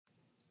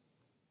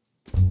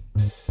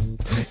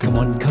Come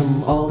on,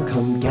 come all,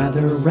 come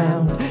gather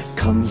round.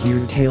 Come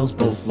hear tales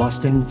both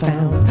lost and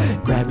found.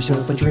 Grab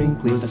yourself a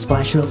drink with a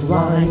splash of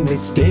lime.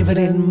 It's David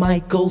and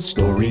Michael's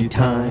story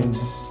time.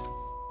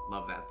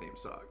 Love that theme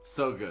song.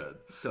 So good.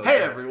 Hey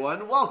Good.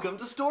 Everyone, welcome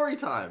to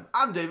Storytime.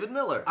 I'm David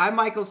Miller. I'm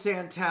Michael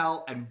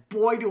Santel, and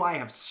boy do I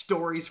have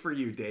stories for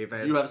you,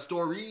 David. You have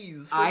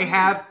stories. I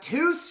have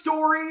two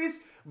stories,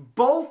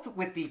 both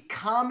with the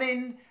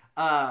common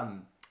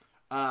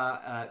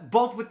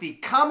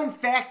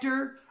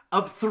factor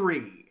of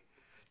 3.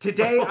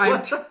 Today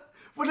I'm...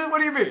 What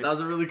do you mean? That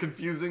was a really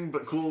confusing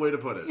but cool way to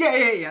put it.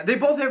 Yeah. They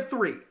both have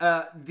 3.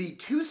 The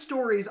 2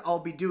 stories I'll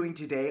be doing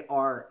today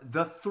are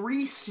The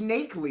 3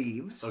 Snake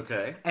Leaves.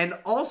 Okay. And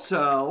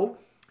also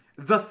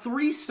The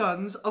 3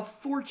 Sons of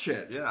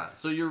Fortune. Yeah.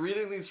 So you're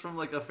reading these from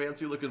like a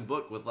fancy looking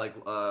book with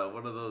like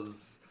one of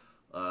those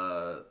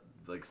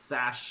like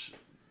sash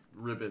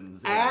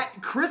ribbons.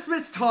 At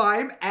Christmas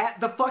time at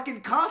the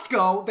fucking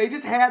Costco, they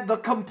just had the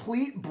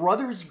complete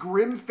Brothers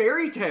Grimm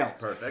fairy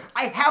tales. Perfect.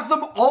 I have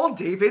them all,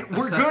 David.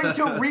 We're going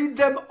to read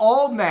them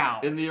all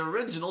now. In the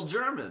original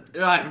German.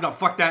 No,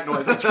 fuck that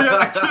noise. I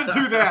can't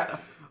do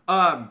that.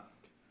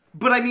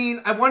 But I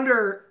mean, I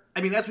wonder,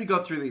 as we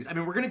go through these,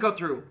 we're going to go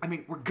through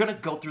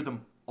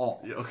them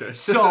all. Yeah, okay.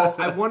 So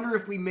I wonder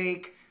if we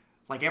make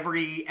like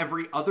every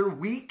other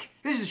week.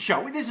 This is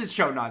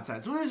show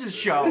nonsense. This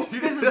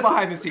is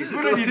behind the scenes.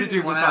 We don't need to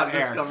do this on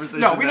air.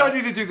 No, we don't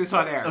need to do this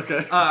on air.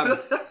 Okay.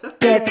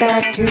 Get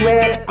back to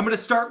it. I'm going to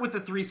start with the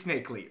 3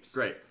 Snake Leaves.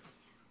 Great.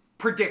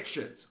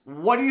 Predictions.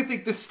 What do you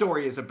think this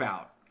story is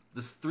about?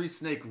 The 3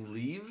 Snake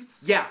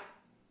Leaves? Yeah.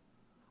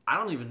 I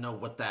don't even know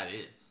what that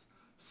is.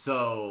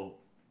 So,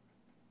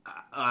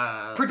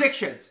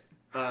 predictions.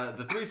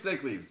 The 3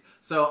 Snake Leaves.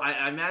 So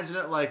I imagine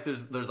it like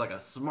there's like a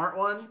smart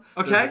one.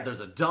 Okay.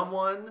 There's a dumb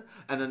one,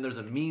 and then there's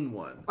a mean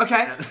one.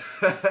 Okay.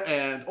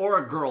 And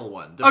or a girl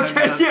one.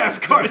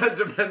 Of course.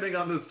 Depending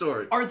on the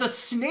story. Are the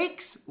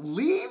snakes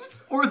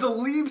leaves, or the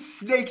leaves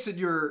snakes in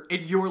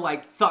your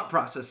like thought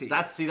processes?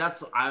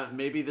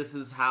 Maybe this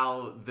is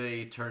how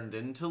they turned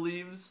into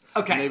leaves.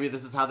 Okay. Maybe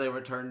this is how they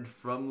were turned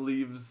from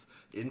leaves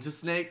into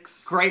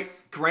snakes. Great.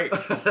 None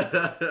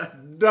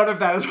of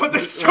that is what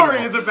this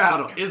story is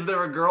about. Is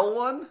there a girl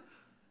one?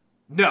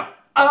 No.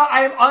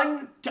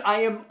 I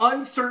am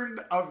uncertain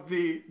of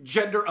the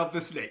gender of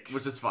the snakes.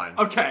 Which is fine.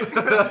 Okay.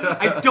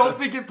 I don't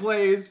think it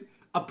plays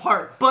a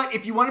part. But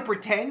if you want to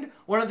pretend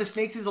one of the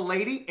snakes is a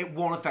lady, it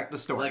won't affect the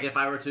story. Like if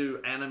I were to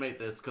animate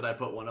this, could I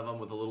put one of them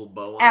with a little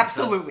bow on?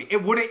 Absolutely.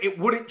 It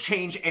wouldn't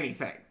change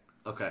anything.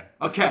 Okay.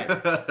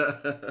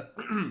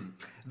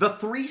 The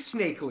 3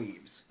 Snake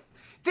Leaves.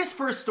 This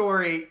first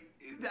story,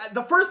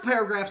 the first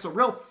paragraph's a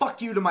real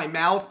fuck you to my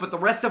mouth, but the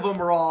rest of them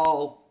are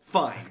all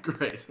fine.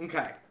 Great.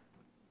 Okay.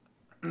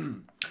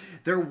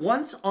 There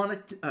once on a...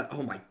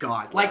 oh my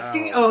god.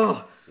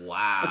 Wow.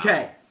 Wow.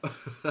 Okay.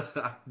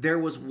 There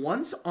was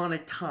once on a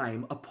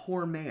time a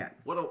poor man.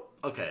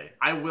 Okay,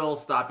 I will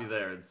stop you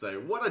there and say,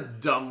 what a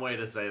dumb way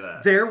to say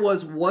that. There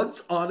was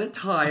once on a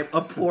time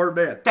a poor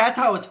man. That's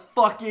how it's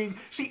fucking...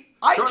 See,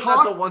 That's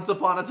a once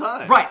upon a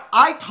time. Right.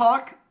 I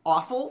talk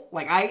awful.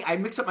 Like, I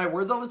mix up my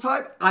words all the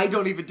time. I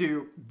don't even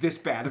do this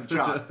bad of a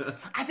job.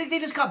 I think they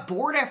just got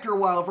bored after a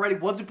while of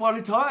writing once upon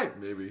a time.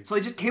 Maybe. So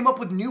they just came up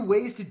with new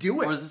ways to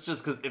do it. Or is this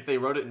just because if they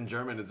wrote it in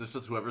German, is this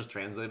just whoever's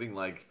translating,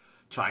 like,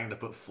 trying to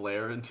put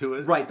flair into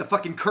it? Right, the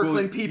fucking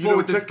Kirkland people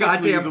with this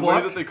goddamn book. The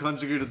way that they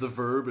conjugated the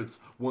verb, it's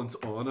once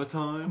on a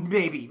time?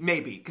 Maybe.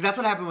 Because that's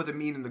what happened with the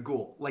mean and the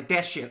ghoul. Like,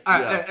 that shit.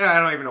 I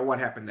don't even know what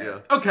happened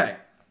there. Yeah. Okay.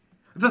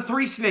 The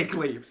 3 Snake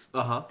Leaves.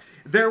 Uh-huh.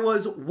 There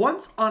was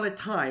once on a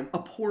time a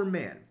poor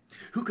man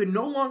who could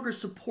no longer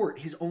support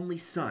his only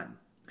son.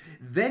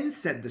 Then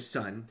said the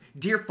son,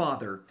 "Dear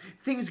father,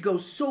 things go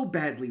so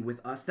badly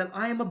with us that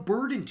I am a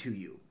burden to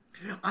you.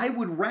 I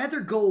would rather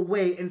go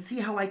away and see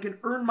how I can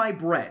earn my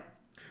bread."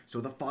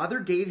 So the father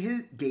gave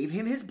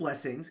him his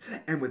blessings,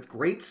 and with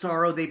great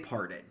sorrow they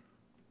parted.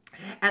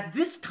 At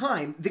this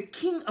time, the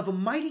king of a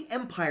mighty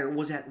empire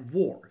was at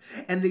war,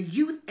 and the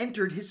youth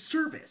entered his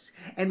service,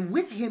 and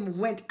with him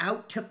went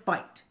out to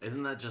fight.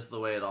 Isn't that just the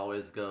way it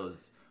always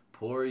goes?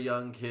 Poor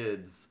young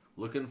kids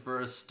looking for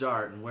a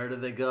start, and where do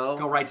they go?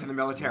 Go right to the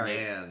military.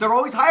 Man. They're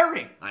always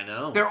hiring. I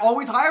know. They're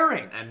always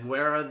hiring. And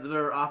where are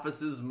their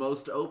offices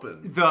most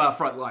open? The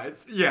front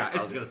lines. Yeah. I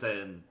was going to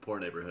say in poor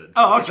neighborhoods.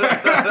 Oh,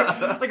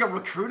 okay. Like a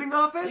recruiting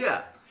office?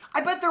 Yeah. I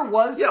bet there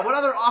was. Yeah, what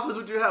other office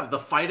would you have? The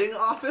fighting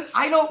office?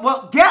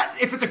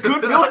 If it's a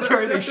good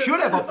military, they should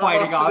have a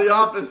fighting office. The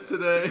office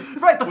today.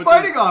 Right, the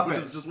fighting office.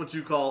 Which is just what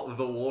you call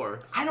the war.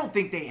 I don't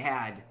think they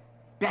had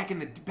back in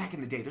the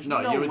day. There's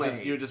no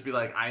way. You would just be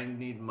like, I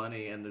need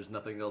money and there's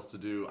nothing else to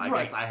do. I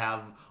guess I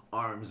have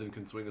arms and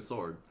can swing a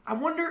sword. I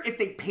wonder if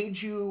they paid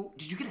you.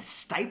 Did you get a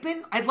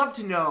stipend? I'd love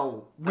to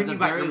know when you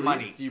got your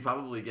money. You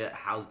probably get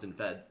housed and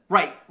fed.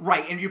 Right,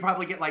 and you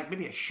probably get like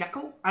maybe a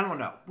shekel. I don't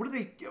know. Where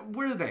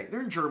are they?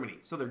 They're in Germany,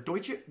 so they're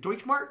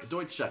Deutschmarks.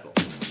 Deutsch shekel.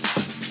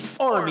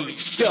 Army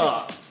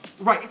stuff.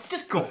 Right, it's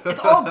just gold. It's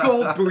all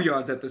gold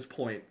bullions at this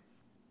point.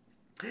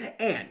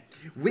 And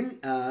when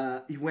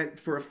he went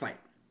for a fight,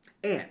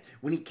 And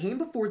when he came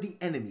before the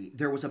enemy,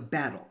 there was a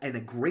battle and a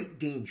great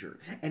danger,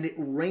 and it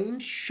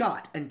rained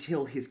shot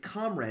until his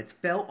comrades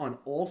fell on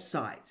all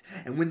sides.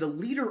 And when the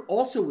leader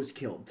also was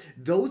killed,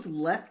 those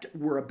left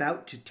were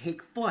about to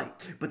take flight.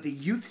 But the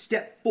youth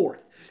stepped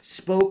forth,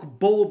 spoke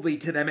boldly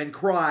to them, and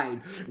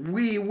cried,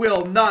 "We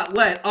will not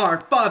let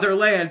our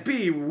fatherland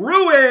be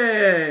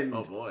ruined!"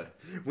 Oh boy.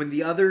 When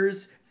the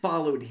others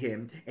followed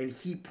him, and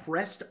he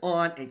pressed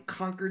on and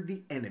conquered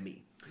the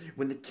enemy.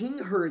 When the king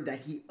heard that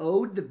he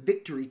owed the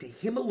victory to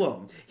him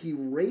alone, he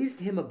raised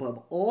him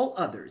above all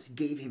others,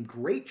 gave him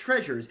great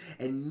treasures,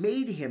 and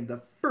made him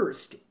the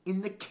first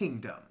in the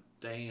kingdom.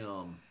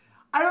 Damn.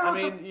 I don't know.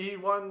 I mean, he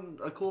won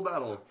a cool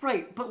battle.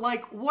 Right, but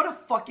like, what a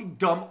fucking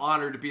dumb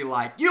honor to be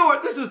like,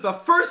 this is the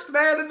first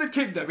man in the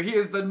kingdom. He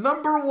is the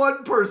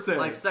 #1 person.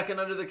 Like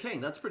second under the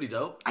king. That's pretty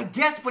dope. I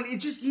guess, but he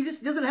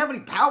just doesn't have any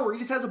power. He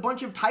just has a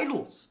bunch of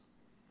titles.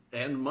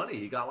 And money.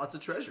 He got lots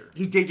of treasure.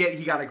 He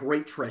got a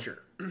great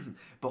treasure.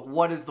 But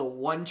what is the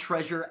one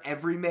treasure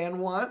every man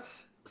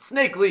wants?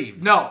 Snake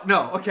leaves. No,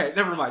 okay,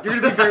 never mind. You're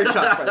going to be very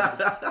shocked by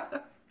this.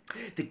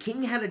 The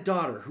king had a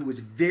daughter who was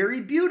very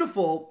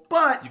beautiful,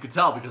 but... You could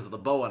tell because of the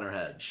bow on her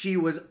head. She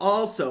was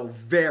also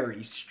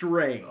very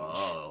strange.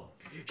 Oh.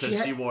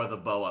 Because she wore the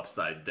bow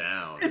upside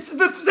down. It's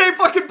the same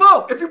fucking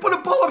bow! If you put a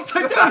bow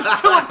upside down, it's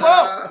still a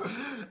bow!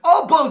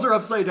 All bows are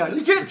upside down.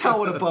 You can't tell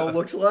what a bow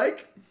looks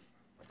like.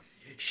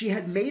 She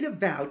had made a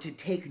vow to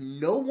take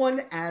no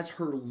one as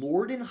her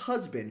lord and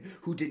husband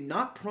who did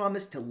not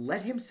promise to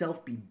let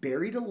himself be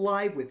buried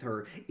alive with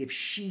her if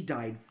she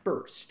died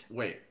first.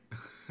 Wait.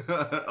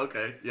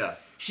 Okay, yeah.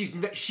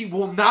 She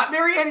will not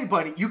marry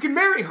anybody. You can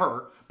marry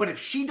her, but if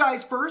she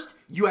dies first,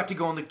 you have to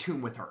go in the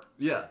tomb with her.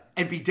 Yeah.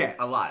 And be dead.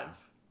 Alive.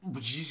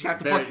 But you just have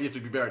to You have to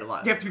be buried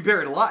alive. You have to be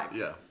buried alive.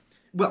 Yeah.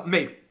 Well,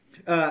 maybe.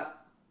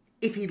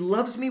 If he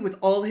loves me with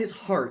all his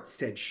heart,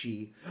 said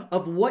she,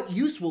 of what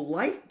use will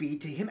life be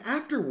to him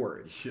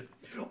afterwards? Yeah.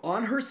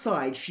 On her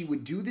side, she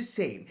would do the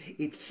same.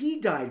 If he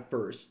died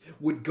first,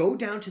 would go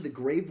down to the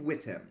grave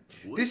with him.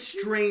 What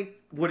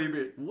do you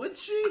mean? Would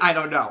she? I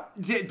don't know.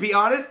 To be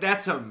honest,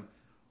 that's some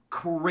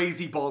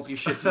crazy ballsy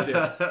shit to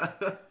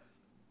do.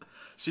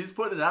 She's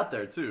putting it out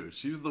there, too.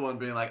 She's the one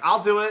being like,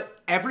 I'll do it.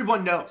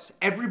 Everyone knows.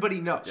 Everybody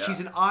knows. Yeah. She's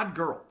an odd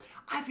girl.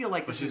 I feel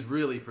like But she's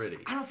really pretty.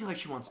 I don't feel like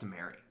she wants to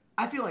marry.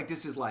 I feel like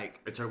this is like...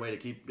 It's her way to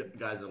keep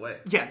guys away.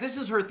 Yeah, this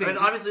is her thing. I mean,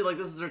 obviously, like,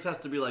 this is her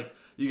test to be like,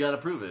 you gotta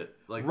prove it.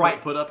 Like,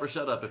 right. put up or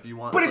shut up if you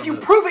want. But if you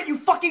prove it, you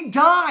fucking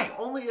die!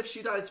 Only if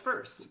she dies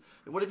first.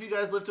 What if you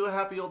guys live to a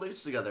happy old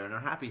age together and are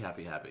happy,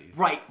 happy, happy?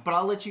 Right, but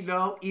I'll let you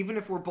know, even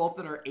if we're both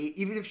in our...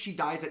 even if she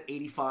dies at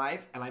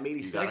 85 and I'm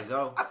 86... You gotta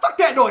go. Fuck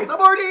that noise! I'm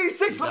already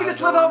 86! Let me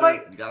just live out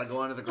my... You gotta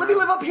go under the Let ground. me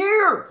live up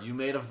here! You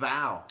made a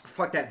vow.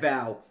 Fuck that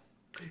vow.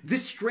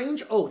 This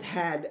strange oath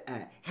had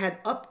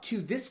up to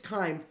this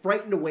time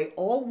frightened away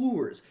all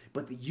wooers,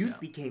 but the youth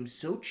became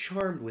so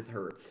charmed with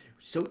her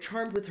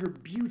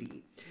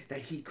beauty,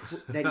 that he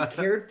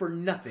cared for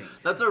nothing.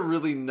 That's a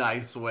really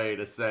nice way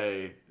to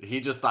say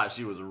he just thought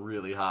she was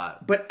really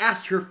hot. But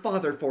asked her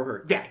father for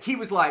her. Yeah, he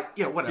was like,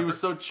 yeah, whatever. He was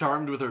so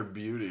charmed with her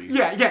beauty.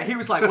 Yeah, he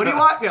was like, what do you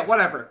want? Yeah,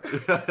 whatever.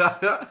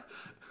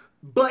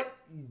 But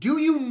do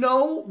you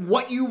know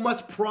what you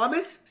must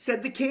promise?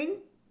 Said the king.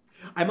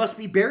 I must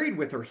be buried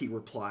with her, he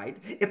replied,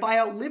 if I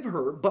outlive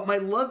her, but my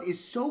love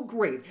is so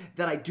great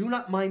that I do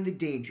not mind the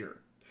danger.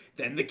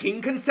 Then the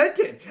king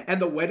consented,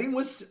 and the wedding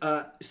was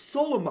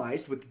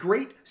solemnized with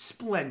great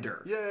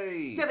splendor.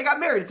 Yay! Yeah, they got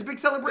married. It's a big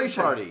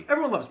celebration. Big party.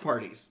 Everyone loves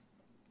parties.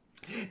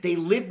 They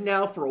lived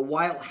now for a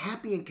while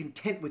happy and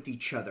content with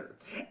each other.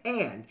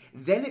 And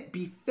then it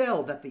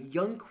befell that the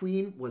young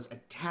queen was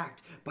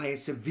attacked by a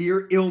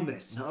severe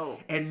illness. No.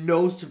 And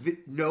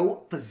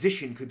no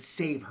physician could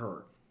save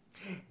her.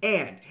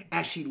 And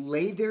as she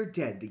lay there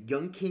dead, the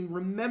young king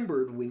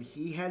remembered when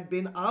he had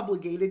been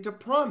obligated to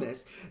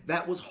promise,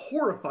 that was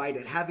horrified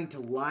at having to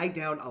lie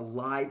down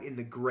alive in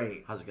the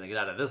grave. How's he gonna get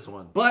out of this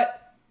one?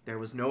 But there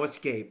was no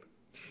escape.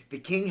 The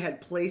king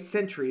had placed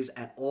sentries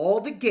at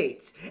all the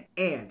gates,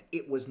 and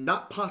it was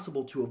not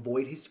possible to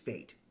avoid his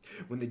fate.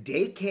 When the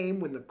day came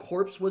when the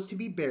corpse was to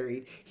be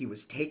buried, he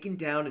was taken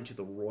down into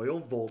the royal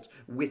vault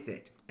with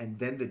it, and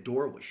then the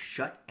door was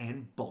shut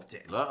and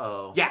bolted.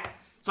 Uh-oh. Yeah.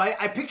 So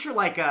I picture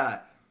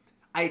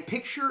a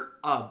picture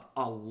of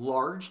a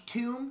large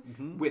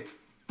tomb with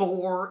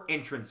 4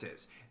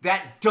 entrances.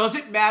 That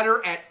doesn't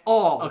matter at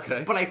all.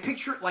 Okay. But I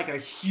picture it like a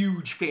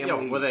huge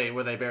family. Yeah,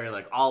 where they bury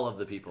like all of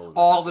the people.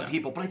 All the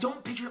people. But I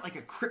don't picture it like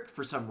a crypt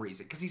for some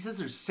reason. Because he says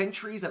there's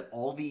sentries at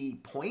all the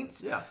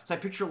points. Yeah. So I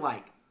picture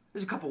like,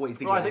 there's a couple ways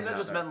to get I think in that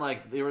just meant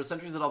like there were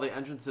sentries at all the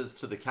entrances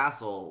to the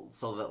castle,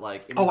 so that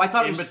like I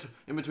thought it was...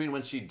 in between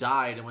when she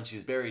died and when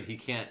she's buried, he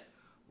can't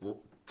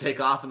take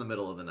off in the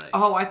middle of the night.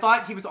 Oh, I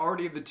thought he was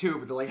already in the tomb.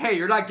 But they're like, hey,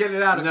 you're not getting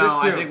it out of this tomb. No,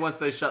 I think once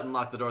they shut and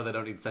lock the door, they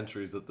don't need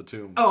sentries at the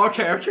tomb. Oh,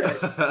 okay.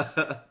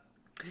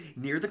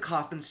 Near the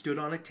coffin stood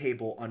on a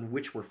table on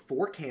which were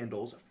 4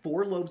 candles,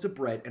 4 loaves of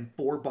bread, and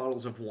 4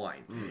 bottles of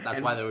wine.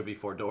 That's why there would be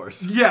 4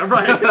 doors. Yeah,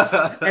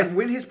 right. And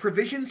when his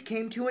provisions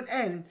came to an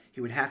end, he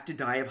would have to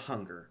die of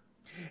hunger.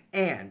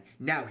 And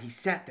Now he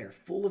sat there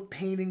full of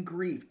pain and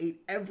grief,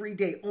 ate every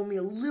day only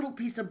a little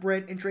piece of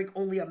bread and drank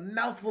only a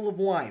mouthful of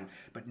wine,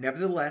 but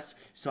nevertheless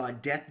saw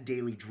death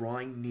daily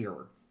drawing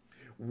nearer.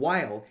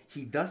 While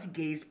he thus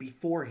gazed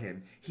before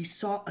him, he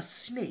saw a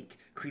snake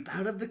creep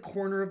out of the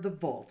corner of the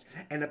vault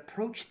and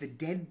approach the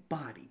dead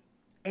body.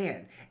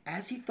 And,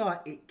 as he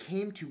thought it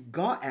came to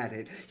gaw at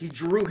it, he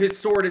drew his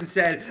sword and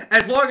said,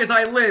 "As long as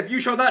I live, you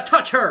shall not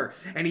touch her!"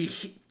 And he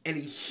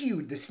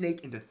hewed the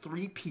snake into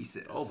 3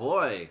 pieces. Oh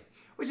boy.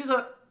 Which is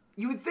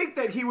you would think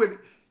that he would,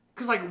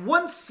 because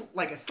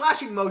like a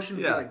slashing motion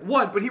would be like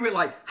one, but he went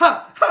like,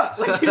 ha, ha,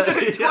 like he did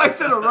it twice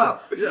in a row.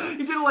 Yeah. He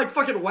did it like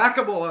fucking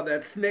whack-a-mole on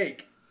that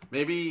snake.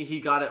 Maybe he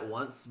got it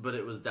once, but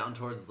it was down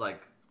towards,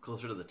 like,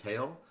 closer to the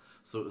tail,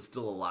 so it was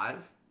still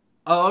alive.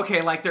 Oh,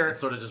 okay, like they're...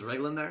 Sort of just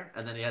wriggling there,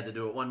 and then he had to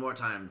do it one more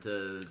time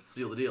to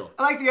seal the deal.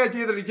 I like the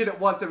idea that he did it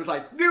once and was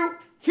like, "No,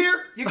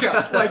 here you go."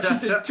 Like, he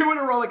did 2 in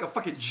a row like a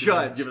fucking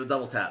judge. Give it a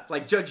double tap.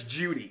 Like Judge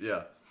Judy.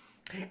 Yeah.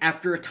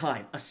 After a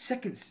time, a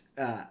second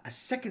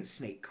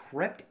snake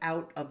crept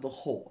out of the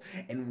hole,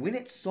 and when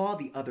it saw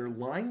the other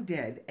lying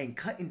dead and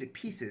cut into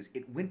pieces,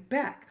 it went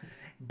back,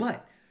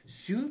 but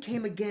soon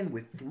came again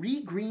with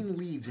 3 green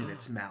leaves in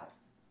its mouth.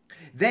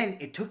 Then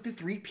it took the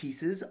 3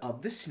 pieces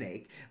of the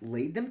snake,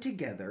 laid them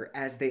together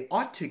as they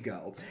ought to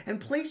go, and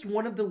placed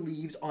one of the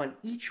leaves on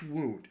each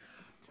wound.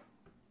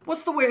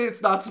 What's the way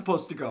it's not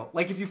supposed to go?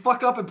 Like, if you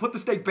fuck up and put the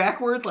snake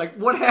backwards, like,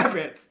 what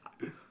happens?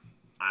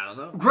 I don't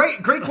know.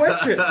 Great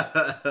question.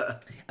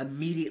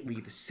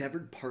 Immediately, the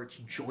severed parts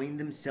joined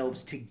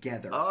themselves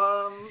together.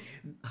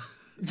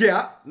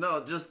 Yeah.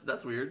 No, just,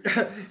 that's weird.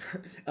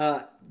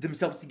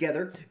 Themselves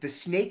together, the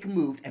snake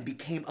moved and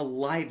became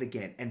alive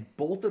again, and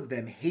both of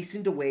them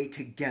hastened away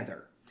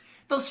together.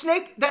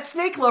 That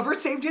snake lover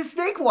saved his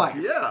snake wife.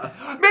 Yeah.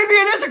 Maybe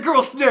it is a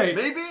girl snake.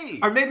 Maybe.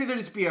 Or maybe they're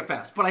just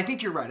BFFs, but I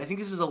think you're right. I think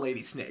this is a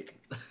lady snake.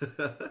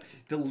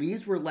 The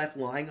leaves were left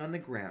lying on the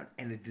ground,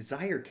 and a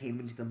desire came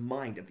into the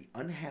mind of the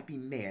unhappy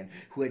man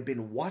who had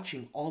been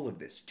watching all of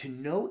this to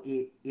know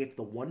if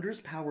the wondrous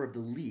power of the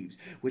leaves,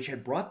 which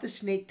had brought the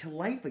snake to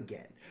life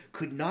again,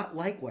 could not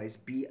likewise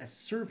be a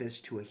service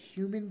to a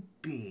human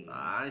being.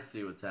 I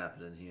see what's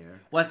happening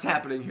here. What's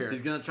happening here?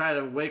 He's gonna try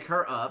to wake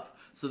her up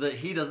so that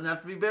he doesn't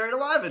have to be buried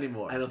alive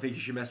anymore. I don't think you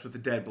should mess with the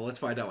dead, but let's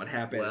find out what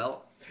happens.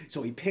 Well.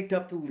 So he picked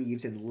up the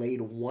leaves and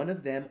laid one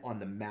of them on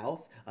the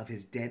mouth of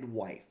his dead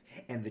wife,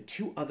 and the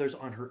 2 others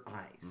on her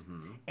eyes.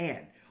 Mm-hmm.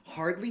 And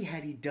hardly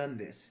had he done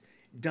this,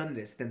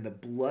 then the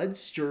blood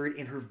stirred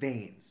in her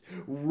veins,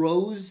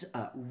 rose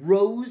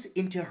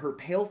into her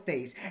pale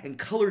face, and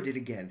colored it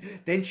again.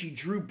 Then she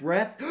drew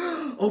breath,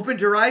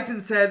 opened her eyes,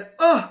 and said,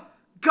 "Oh,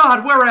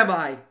 God, where am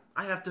I?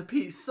 I have to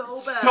pee so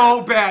bad."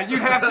 So bad. You'd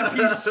have to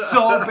pee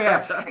so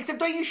bad. Except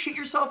don't you shit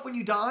yourself when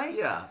you die?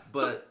 Yeah,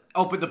 but...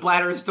 But the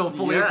bladder is still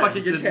fully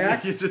fucking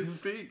intact? He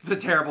didn't pee. It's a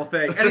terrible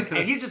thing.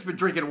 And he's just been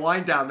drinking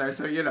wine down there,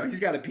 so, he's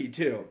got to pee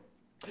too.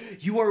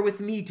 "You are with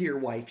me, dear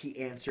wife," he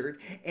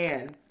answered,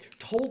 and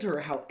told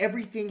her how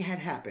everything had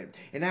happened,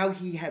 and how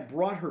he had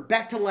brought her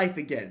back to life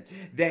again.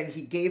 Then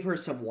he gave her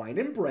some wine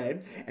and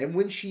bread, and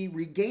when she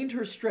regained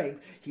her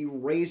strength, he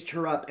raised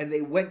her up, and they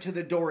went to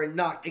the door and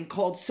knocked, and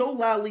called so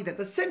loudly that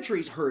the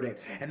sentries heard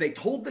it, and they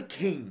told the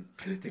king.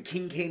 The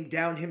king came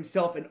down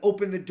himself and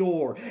opened the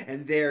door,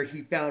 and there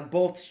he found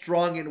both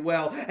strong and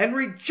well, and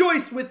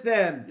rejoiced with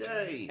them.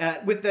 Yay!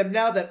 With them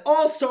now that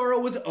all sorrow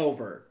was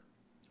over.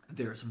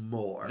 There's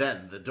more.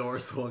 Then the door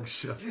swung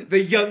shut. The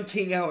young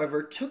king,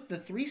 however, took the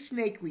 3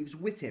 snake leaves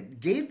with him,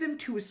 gave them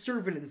to his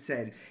servant, and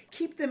said,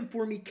 "Keep them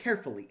for me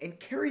carefully,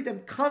 and carry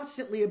them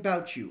constantly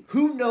about you.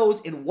 Who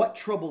knows in what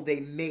trouble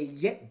they may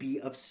yet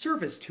be of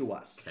service to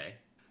us." Okay.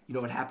 You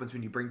know what happens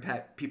when you bring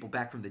people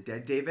back from the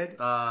dead, David?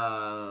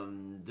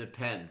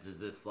 Depends. Is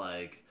this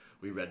like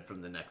we read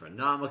from the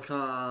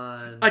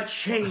Necronomicon? A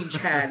change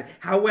had,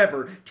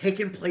 however,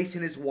 taken place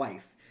in his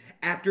wife.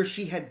 After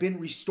she had been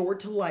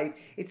restored to life,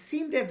 it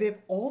seemed as if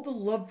all the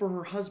love for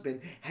her husband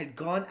had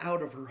gone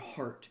out of her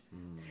heart.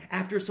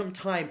 After some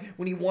time,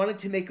 when he wanted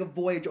to make a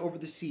voyage over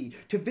the sea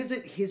to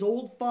visit his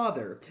old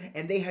father,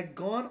 and they had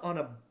gone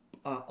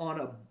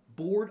on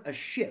board a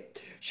ship,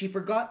 she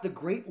forgot the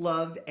great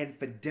love and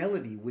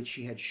fidelity which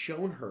she had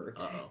shown her,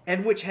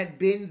 and which had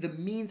been the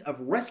means of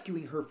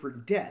rescuing her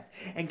from death,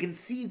 and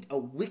conceived a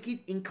wicked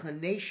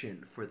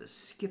inclination for the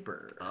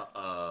skipper.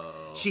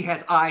 She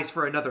has eyes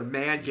for another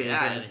man, David.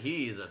 Yeah, and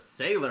he's a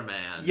sailor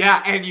man.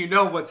 Yeah, and you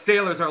know what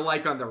sailors are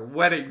like on their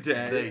wedding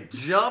day. They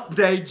jump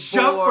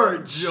for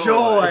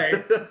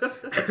joy.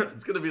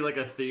 It's gonna be like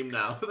a theme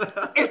now.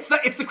 It's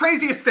the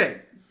craziest thing.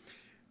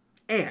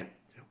 And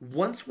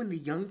once when the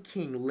young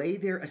king lay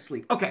there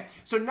asleep. Okay,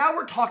 so now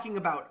we're talking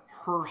about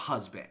her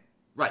husband.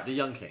 Right, the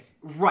young king.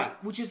 Right,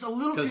 which is a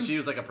little... Because she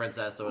was like a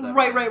princess or whatever.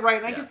 Right.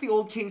 And I guess the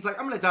old king's like,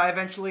 I'm going to die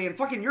eventually, and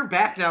fucking you're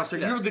back now, so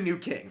you're the new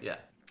king. Yeah.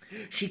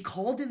 She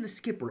called in the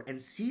skipper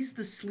and seized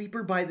the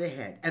sleeper by the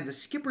head, and the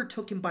skipper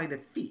took him by the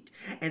feet,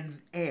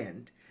 and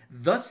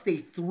Thus they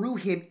threw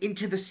him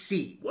into the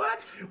sea.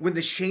 What? When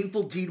the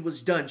shameful deed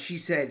was done, she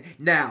said,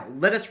 "Now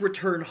let us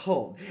return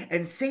home,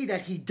 and say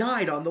that he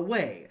died on the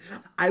way.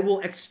 I will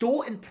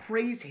extol and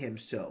praise him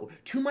so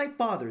to my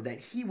father that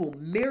he will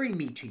marry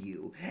me to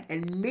you,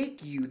 and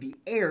make you the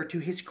heir to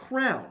his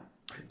crown."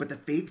 But the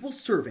faithful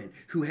servant,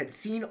 who had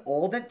seen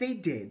all that they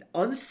did,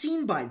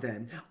 unseen by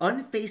them,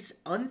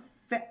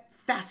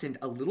 fastened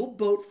a little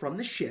boat from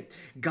the ship,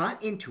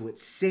 got into it,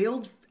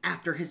 sailed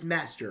after his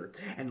master,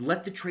 and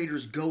let the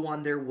traders go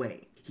on their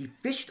way. He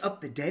fished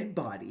up the dead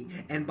body,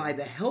 and by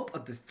the help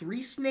of the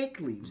 3 snake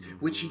leaves,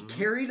 which he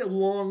carried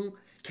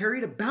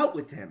about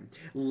with him,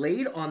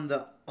 laid on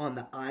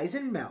the eyes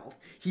and mouth,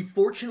 he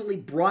fortunately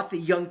brought the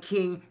young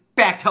king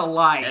back to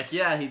life. Heck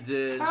yeah, he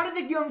did. How did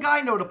the young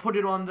guy know to put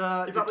it on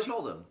the... He probably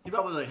told him. He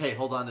probably was like, hey,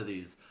 hold on to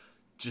these.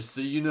 Just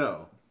so you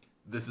know,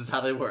 this is how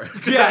they work.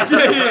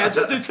 Yeah,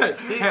 just in case.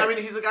 I mean,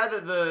 he's a guy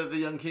that the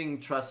young king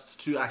trusts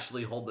to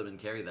actually hold them and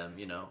carry them,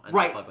 and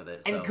right. fuck with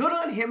it. So. And good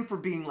on him for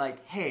being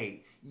like,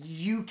 hey,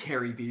 you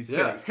carry these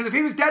things. Because if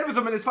he was dead with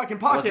them in his fucking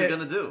pocket... What's he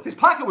gonna do? His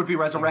pocket would be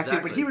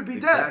resurrected, but he would be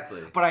dead.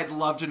 But I'd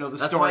love to know the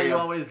story. That's why you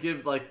always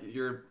give,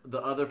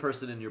 the other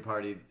person in your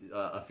party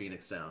a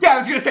phoenix down. Yeah, I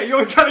was gonna say, you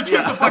always gotta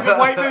give the fucking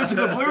white mage and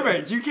the blue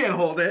mage. You can't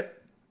hold it.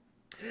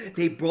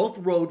 They both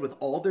rowed with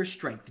all their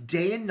strength,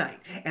 day and night,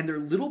 and their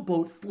little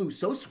boat flew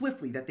so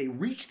swiftly that they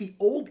reached the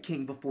old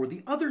king before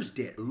the others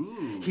did.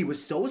 Ooh. He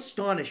was so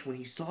astonished when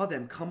he saw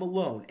them come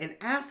alone, and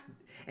asked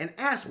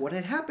what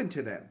had happened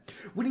to them.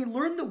 When he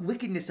learned the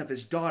wickedness of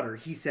his daughter,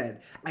 he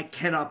said, "I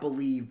cannot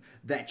believe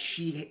that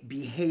she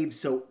behaved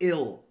so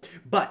ill,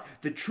 but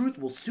the truth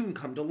will soon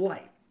come to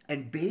light,"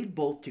 and bade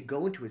both to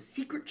go into a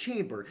secret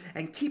chamber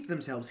and keep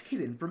themselves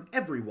hidden from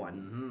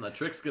everyone. A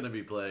trick's gonna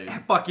be played.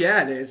 Fuck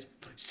yeah, it is.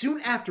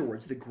 Soon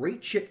afterwards, the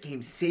great ship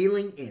came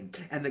sailing in,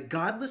 and the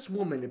godless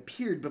woman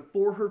appeared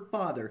before her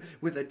father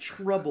with a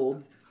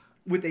troubled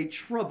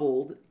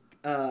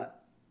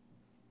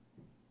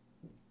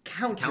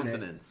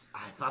countenance.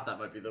 I thought that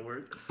might be the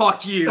word.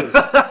 Fuck you.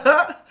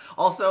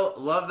 Also,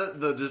 love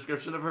that the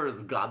description of her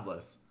is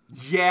godless.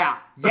 Yeah.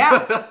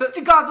 It's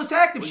a godless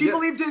act. If she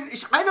believed in...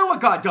 I know what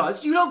God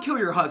does. You don't kill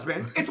your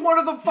husband. It's one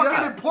of the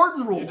fucking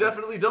important rules. You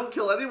definitely don't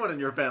kill anyone in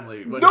your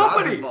family when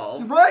God's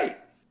involved. Right.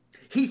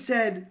 He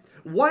said,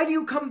 "Why do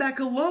you come back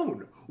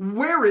alone?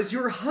 Where is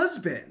your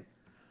husband?"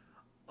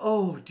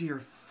 "Oh, dear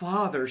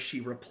father," she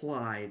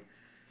replied,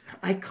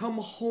 "I come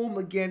home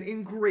again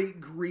in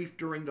great grief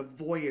during the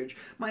voyage.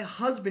 My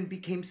husband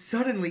became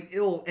suddenly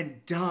ill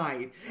and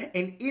died.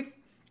 And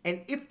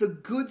if the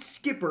good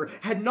skipper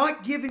had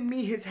not given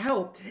me his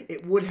help,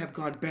 it would have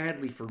gone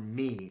badly for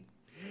me.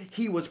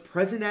 He was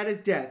present at his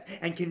death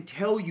and can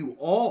tell you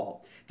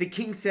all." The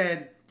king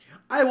said,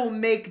 "I will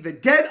make the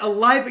dead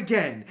alive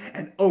again,"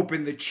 and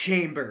opened the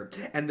chamber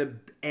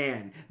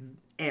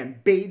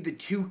and bade the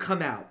 2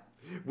 come out.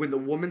 When the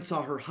woman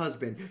saw her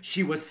husband,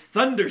 she was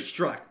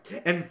thunderstruck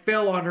and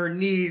fell on her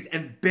knees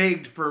and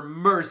begged for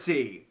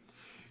mercy.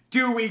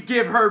 Do we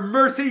give her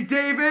mercy,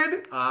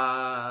 David?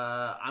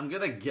 I'm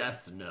gonna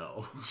guess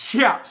no.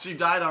 Yeah. She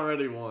died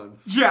already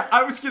once. Yeah,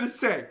 I was gonna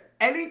say,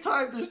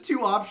 anytime there's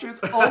 2 options,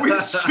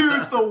 always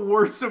choose the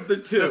worst of the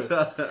 2.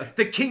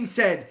 The king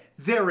said,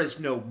 "There is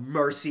no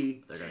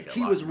mercy.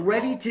 He was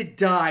ready to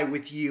die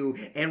with you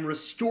and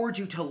restored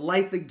you to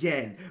life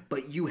again,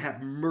 but you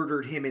have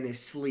murdered him in his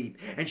sleep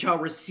and shall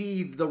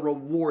receive the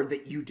reward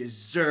that you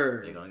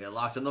deserve." You're gonna get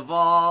locked in the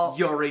vault.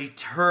 Your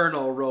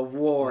eternal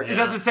reward. Yeah. It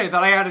doesn't say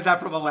that. I added that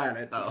from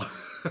Aladdin. Oh.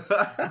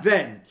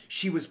 Then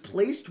she was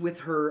placed with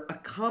her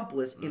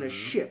accomplice in a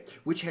ship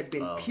which had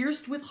been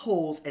pierced with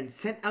holes and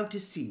sent out to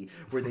sea,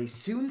 where they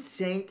soon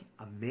sank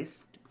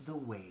amidst the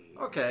waves.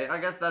 Okay, I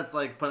guess that's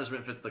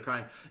punishment fits the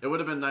crime. It would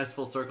have been nice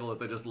full circle if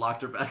they just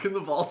locked her back in the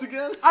vault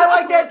again. I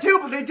like that too,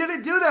 but they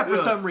didn't do that for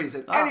some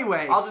reason.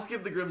 Anyway. I'll just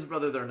give the Grimm's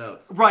brother their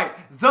notes. Right.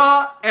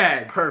 The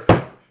end.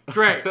 Perfect.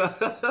 Great.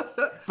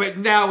 But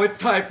now it's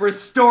time for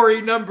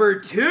story number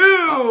 2.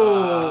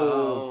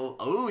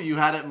 Oh, you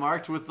had it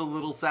marked with the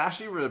little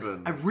sashy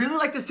ribbon. I really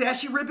like the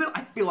sashy ribbon.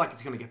 I feel like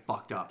it's going to get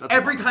fucked up. That's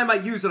Every time I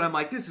use it, I'm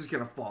like, this is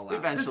going to fall out.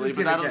 Eventually,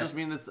 but that'll just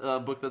mean it's a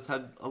book that's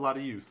had a lot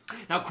of use.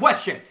 Now,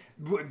 question.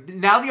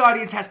 Now the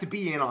audience has to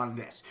be in on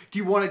this. Do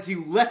you want to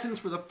do lessons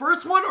for the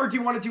first one, or do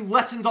you want to do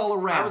lessons all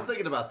around? I was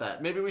thinking about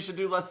that. Maybe we should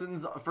do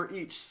lessons for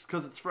each,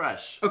 because it's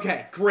fresh.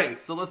 Okay, great.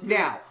 So let's do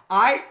Now,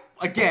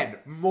 again,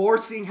 more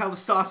seeing how the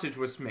sausage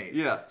was made.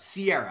 Yeah.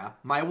 Sierra,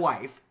 my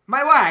wife,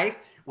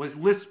 was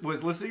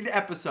listening to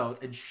episodes,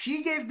 and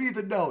she gave me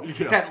the note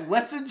that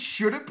lessons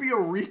shouldn't be a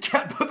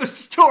recap of the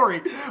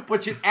story,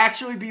 but should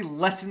actually be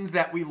lessons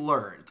that we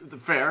learned.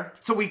 Fair.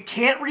 So we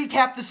can't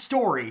recap the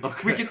story.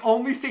 Okay. We can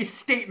only say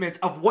statements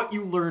of what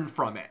you learned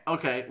from it.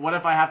 Okay, what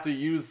if I have to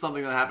use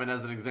something that happened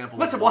as an example?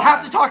 Listen, we'll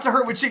have to talk to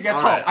her when she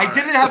gets home. I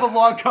didn't have a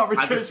long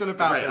conversation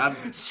about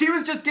it. She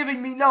was just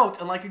giving me notes,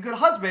 and like a good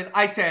husband,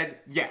 I said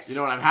yes. You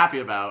know what I'm happy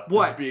about?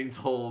 What? Is being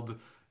told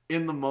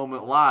in the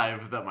moment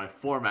live that my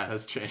format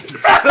has changed.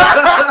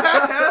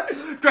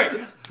 Great.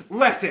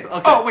 Lessons.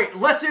 Okay. Oh, wait.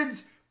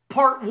 Lessons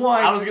Part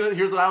 1.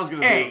 Here's what I was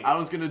gonna A. do. I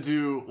was gonna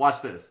do.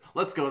 Watch this.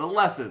 Let's go to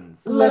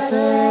lessons.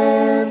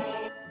 Lessons.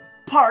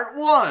 Part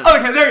 1.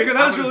 Okay, there you go.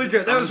 That was I'm really gonna-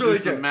 good. That I'm was gonna really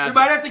do some good. magic. You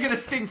might have to get a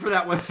sting for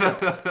that one too.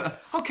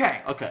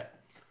 Okay. Okay.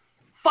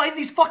 Find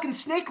these fucking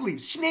snake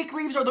leaves. Snake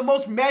leaves are the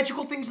most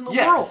magical things in the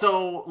Yeah. world.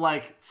 So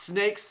like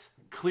snakes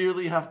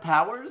clearly have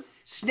powers.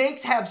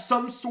 Snakes have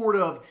some sort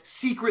of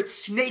secret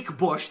snake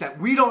bush that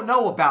we don't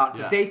know about,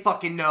 Yeah. but they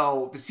fucking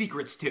know the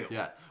secrets to.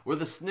 Yeah. Were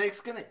the snakes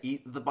gonna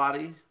eat the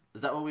body?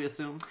 Is that what we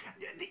assume?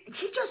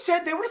 He just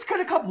said they were just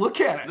gonna come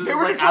look at it. This They is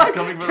were like just like, us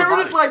coming for they the were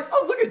just body. like,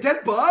 oh, look, a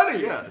dead body.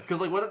 Yeah. Because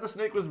like, what if the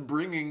snake was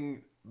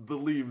bringing the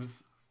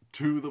leaves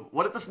to the?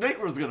 What if the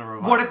snake was gonna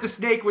revive? What if the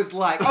snake was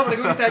like, oh, I'm gonna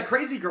go get that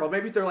crazy girl?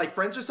 Maybe they're like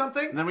friends or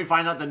something. And then we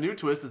find out the new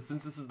twist is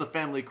since this is the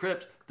family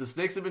crypt, the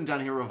snakes have been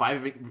down here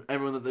reviving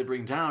everyone that they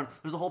bring down.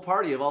 There's a whole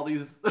party of all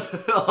these.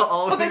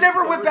 But they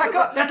never went back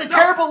up. That's a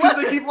terrible Because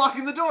lesson. they keep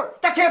locking the door.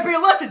 That can't be a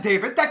lesson,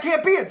 David. That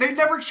can't be it. They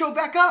never show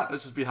back up.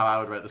 That'd just be how I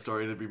would write the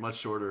story. It'd be much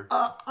shorter.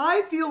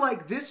 I feel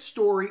like this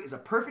story is a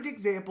perfect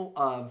example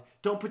of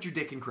don't put your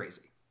dick in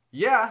crazy.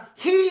 Yeah.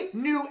 He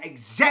knew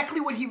exactly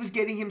what he was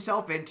getting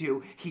himself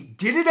into. He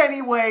did it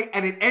anyway,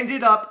 and it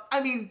ended up, I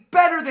mean,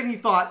 better than he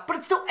thought, but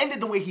it still ended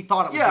the way he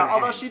thought it was Yeah, going to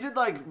although end. she did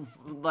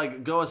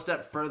like go a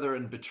step further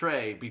and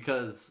betray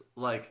because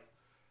like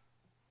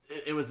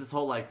it was this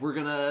whole like we're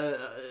gonna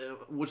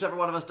whichever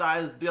one of us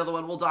dies, the other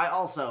one will die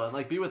also, and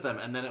like be with them.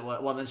 And then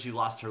then she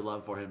lost her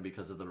love for him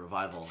because of the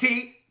revival.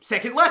 See,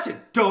 second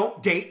lesson,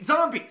 don't date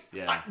zombies.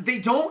 Yeah. They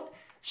don't.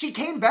 She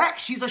came back.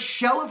 She's a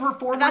shell of her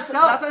former That's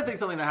self. I think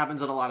something that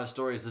happens in a lot of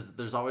stories is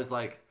there's always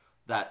like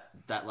that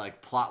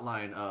like plot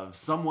line of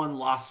someone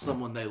lost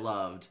someone they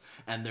loved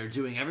and they're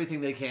doing everything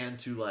they can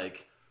to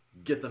like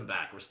get them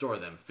back, restore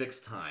them, fix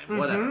time,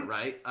 whatever,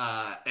 right?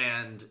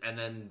 And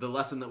then the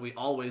lesson that we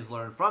always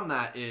learn from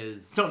that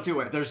is Don't do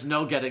it. There's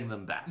no getting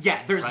them back.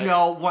 Yeah, there's right?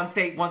 no once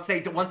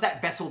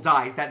that vessel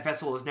dies, that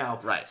vessel is now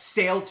Right.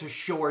 sailed to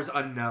shores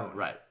unknown.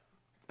 Right.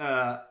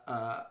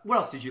 What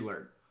else did you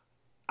learn?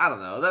 I don't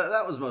know.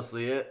 That was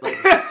mostly it. Like,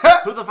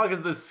 who the fuck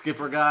is this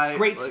skipper guy?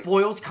 Great Like,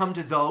 spoils come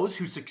to those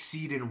who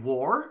succeed in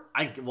war.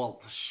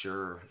 well,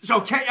 sure. It's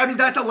okay. I mean,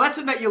 that's a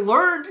lesson that you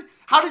learned.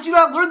 How did you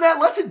not learn that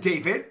lesson,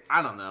 David?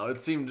 I don't know.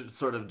 It seemed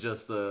sort of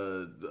just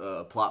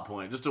a plot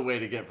point, just a way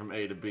to get from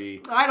A to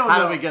B. I don't How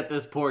know. do we get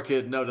this poor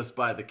kid noticed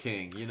by the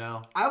king, you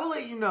know? I will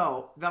let you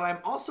know that I'm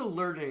also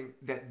learning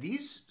that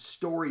these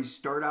stories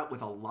start out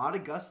with a lot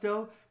of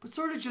gusto, but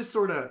sort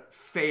of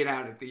fade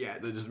out at the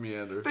end. They just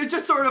meander. They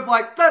just sort of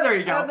like, oh, there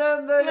you go. And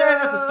then they-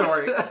 that's a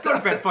story. Go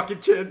to bed, fucking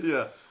kids.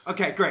 Yeah.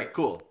 Okay, great.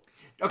 Cool.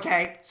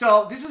 Okay,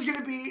 so this is going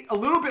to be a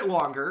little bit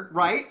longer,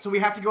 right? So we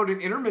have to go to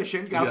an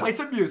intermission. You got to Yeah. play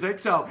some music.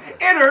 So,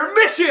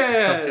 intermission!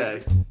 Okay.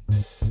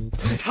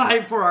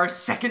 Time for our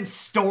second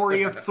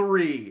story of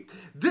 3.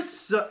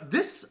 This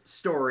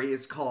story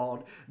is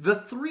called The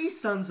Three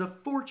Sons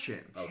of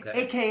Fortune. Okay.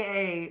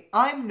 AKA,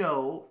 I'm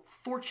no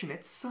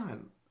fortunate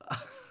son.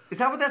 Is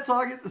that what that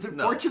song is? Is it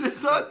No. Fortunate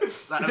Son?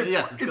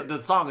 Yes,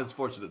 the song is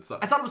Fortunate Son.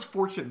 I thought it was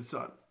Fortune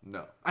Son.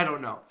 No. I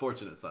don't know.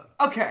 Fortunate Son.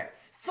 Okay.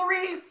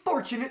 3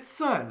 fortunate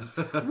sons.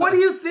 What do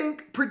you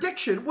think,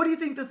 prediction, what do you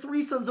think The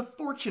Three Sons of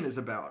Fortune is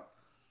about?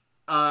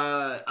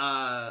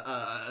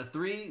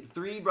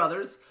 Three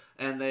brothers,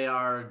 and they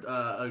are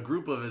a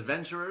group of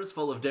adventurers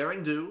full of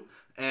daring do,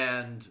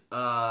 and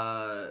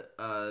they're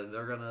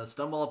gonna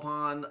stumble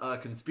upon a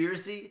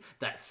conspiracy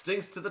that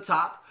stinks to the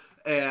top,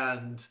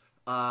 and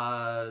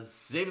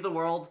save the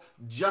world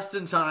just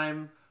in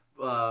time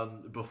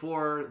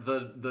before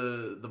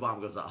the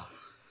bomb goes off.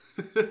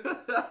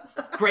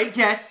 Great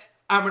guess.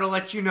 I'm going to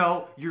let you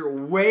know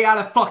you're way out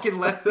of fucking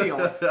left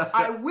field.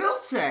 I will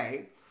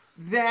say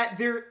that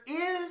there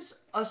is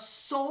a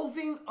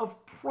solving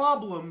of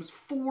problems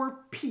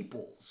for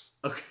peoples.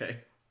 Okay.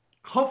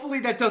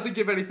 Hopefully that doesn't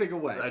give anything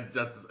away.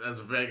 That's as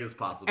vague as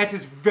possible. That's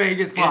as vague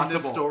as possible.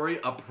 In this story,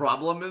 a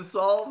problem is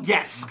solved?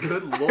 Yes.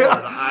 Good lord,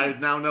 I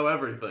now know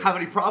everything. How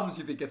many problems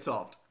do you think get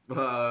solved?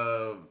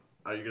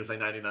 Are you going to say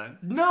 99?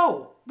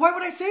 No. Why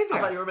would I say that? I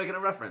thought you were making a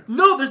reference.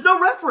 No, there's no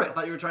reference. I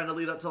thought you were trying to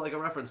lead up to like a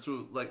reference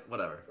to like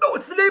whatever. No,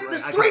 it's the name.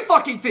 There's I 3 could-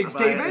 fucking things,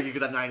 But I think David. you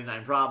could have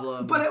 99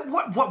 problems.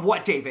 But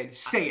what, David?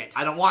 Say it.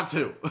 I don't want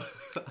to.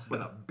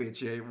 But a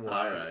bitch ain't one.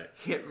 All right.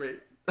 Hit me.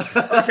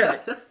 Okay.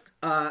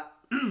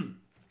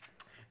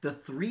 The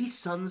Three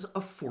Sons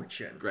of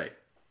Fortune. Great.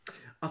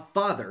 A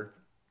father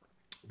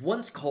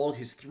once called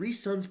his 3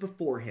 sons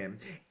before him,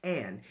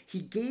 and he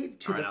gave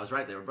to All right, I was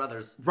right. They were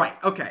brothers. Right,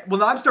 okay. Well,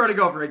 now I'm starting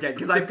over again,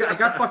 because I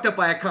got fucked up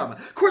by a comma.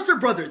 Of course they're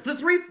brothers. The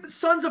 3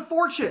 Sons of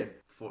Fortune.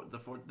 The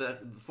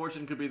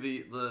fortune could be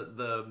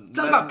the It's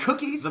not about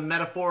cookies. The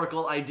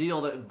metaphorical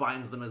ideal that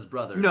binds them as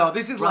brothers. No,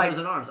 this is brothers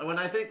like- in arms. When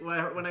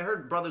I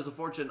heard brothers of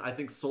fortune, I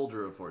think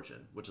soldier of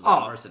fortune, which is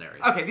like a mercenary.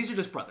 Okay, these are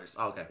just brothers.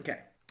 Oh, okay. Okay.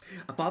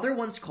 A father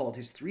once called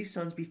his 3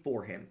 sons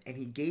before him, and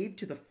he gave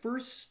to the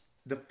first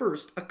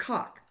a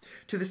cock,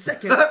 to the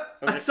second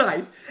a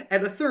scythe,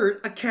 and a third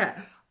a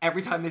cat.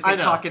 Every time they say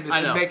cock in this,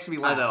 it makes me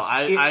laugh.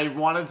 I know. I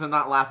wanted to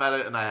not laugh at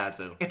it, and I had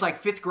to. It's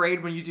like 5th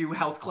grade when you do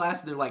health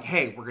class, and they're like,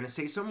 hey, we're going to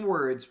say some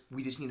words.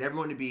 We just need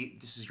everyone to be,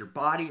 this is your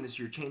body, and this is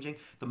your changing.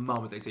 The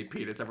moment they say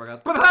penis, everyone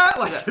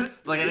goes,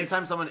 like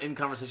anytime someone in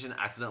conversation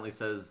accidentally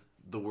says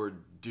the word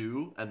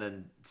do, and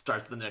then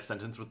starts the next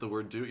sentence with the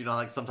word do, you know,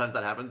 like sometimes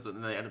that happens,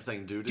 and they end up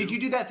saying do. Did you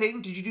do that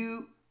thing? Did you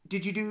do?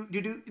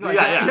 Like,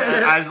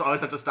 yeah. I just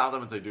always have to stop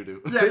them and say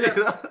do.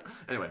 Yeah.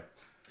 Anyway.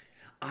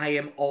 I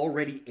am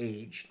already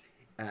aged,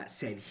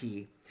 said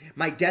he.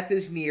 My death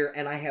is near,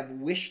 and I have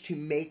wished to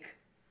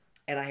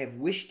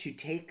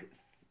take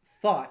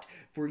thought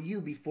for you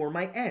before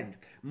my end.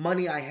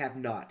 Money I have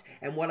not,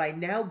 and what I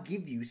now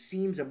give you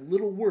seems of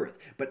little worth,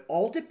 but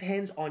all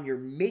depends on your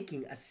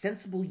making a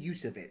sensible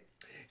use of it.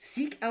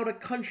 Seek out a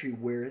country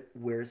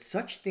where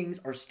such things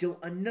are still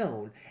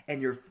unknown,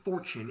 and your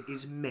fortune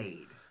is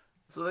made.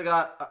 So they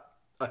got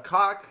a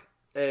cock,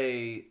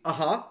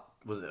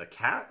 was it a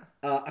cat?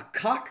 A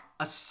cock,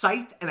 a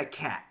scythe, and a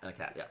cat. And a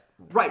cat, yeah.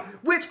 Right,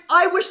 which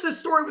I wish this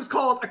story was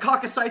called A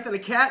Cock, a Scythe, and a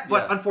Cat,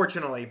 but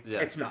unfortunately,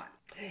 it's not.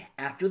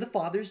 After the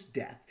father's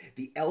death,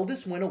 the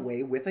eldest went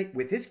away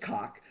with his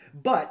cock,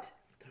 but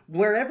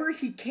wherever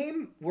he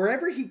came,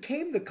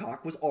 the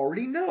cock was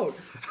already known.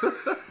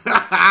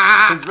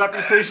 His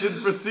reputation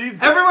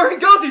precedes. Everywhere he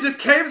goes, he just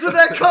comes with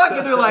that cock,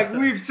 and they're like,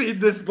 we've seen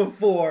this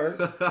before.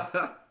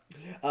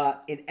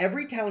 In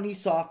every town he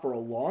saw for a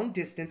long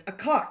distance a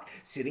cock,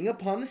 sitting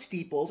upon the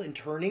steeples and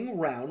turning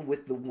round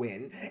with the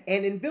wind,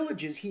 and in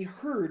villages he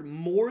heard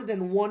more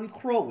than one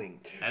crowing.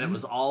 And it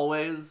was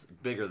always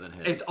bigger than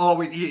his. It's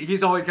always,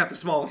 he's always got the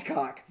smallest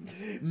cock.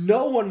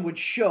 No one would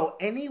show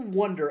any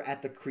wonder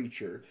at the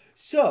creature,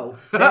 so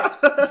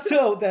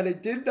that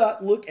it did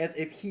not look as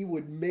if he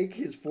would make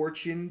his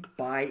fortune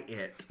by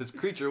it. His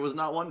creature was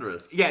not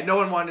wondrous. Yeah, no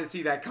one wanted to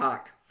see that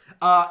cock.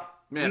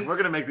 Man, we're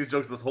going to make these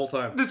jokes this whole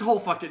time. This whole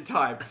fucking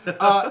time.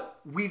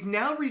 We've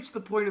now reached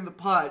the point in the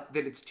pod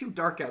that it's too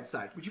dark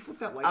outside. Would you flip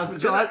that light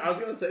switch on? I was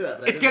going to say that.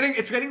 But it's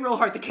getting real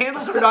hard. The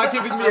candles are not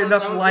giving me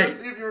enough light. I was going to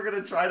see if you were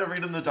going to try to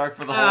read in the dark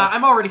for the whole...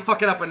 I'm already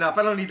fucking up enough.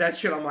 I don't need that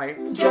shit on my...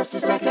 Just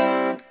a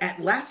second. At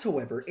last,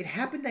 however, it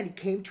happened that he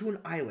came to an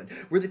island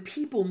where the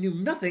people knew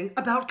nothing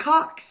about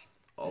cocks.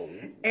 Oh.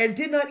 And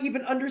did not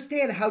even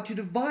understand how to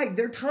divide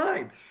their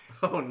time.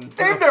 Oh, no.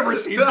 They've never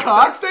seen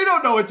cocks. They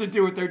don't know what to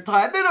do with their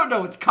time. They don't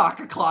know it's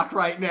cock-a-clock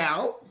right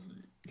now.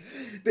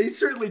 They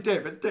certainly...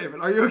 David,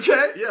 are you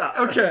okay? Yeah.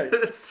 Okay.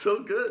 It's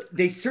so good.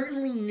 They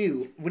certainly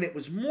knew when it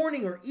was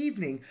morning or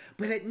evening,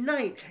 but at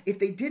night, if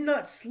they did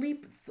not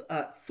sleep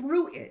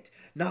through it,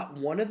 not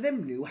one of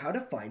them knew how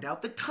to find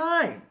out the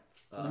time.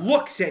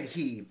 Look, said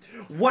he,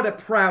 what a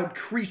proud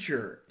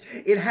creature.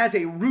 It has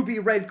a ruby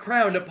red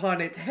crown upon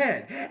its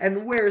head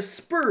and wears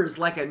spurs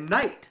like a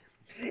knight.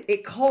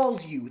 It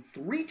calls you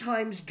 3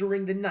 times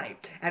during the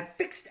night at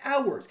fixed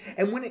hours,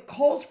 and when it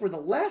calls for the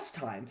last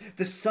time,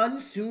 the sun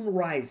soon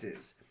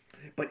rises.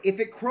 But if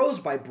it crows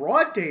by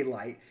broad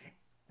daylight,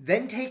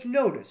 then take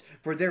notice,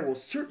 for there will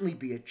certainly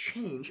be a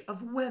change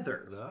of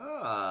weather.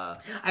 Ah.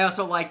 I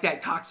also like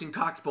that cocks and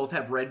cocks both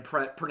have red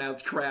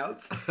pronounced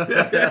crowns.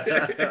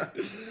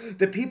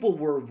 The people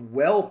were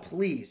well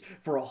pleased.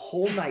 For a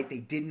whole night they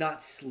did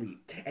not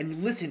sleep,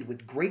 and listened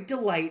with great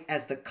delight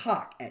as the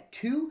cock at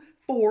 2,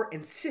 4,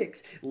 and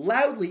 6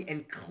 loudly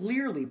and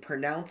clearly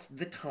pronounced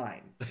the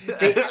time.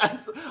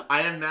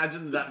 I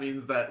imagine that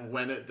means that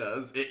when it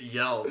does, it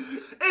yells,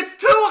 "It's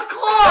 2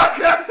 o'clock!"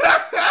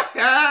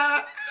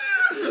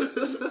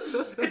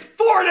 It's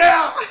 4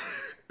 now!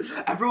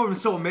 Everyone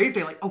was so amazed.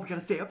 They're like, oh, we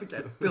gotta stay up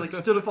again. They like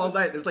stood up all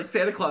night. There's like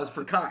Santa Claus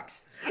for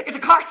cocks. It's a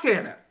cock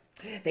Santa.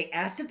 They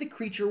asked if the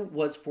creature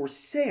was for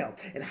sale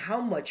and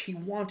how much he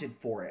wanted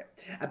for it.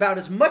 About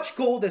as much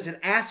gold as an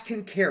ass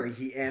can carry,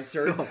 he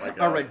answered. Oh my God.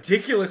 A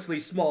ridiculously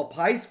small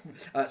price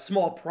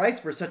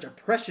for such a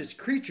precious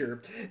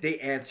creature, they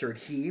answered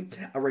he.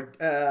 A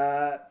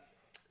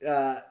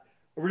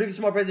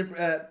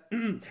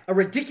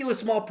ridiculous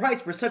small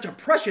price for such a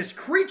precious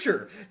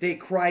creature, they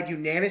cried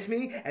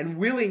unanimously and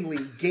willingly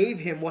gave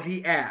him what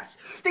he asked.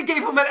 They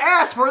gave him an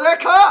ass for their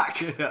cock!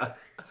 Yeah.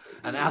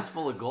 An ass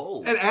full of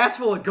gold. An ass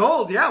full of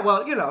gold, yeah.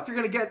 Well, you know, if you're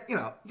gonna get, you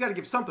gotta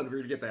give something if you're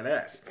gonna get that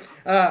ass.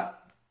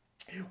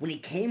 When he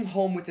came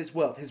home with his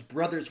wealth, his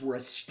brothers were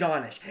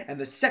astonished, and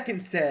the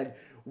second said,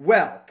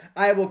 well,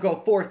 I will go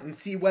forth and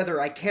see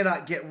whether I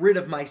cannot get rid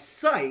of my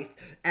scythe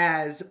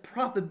as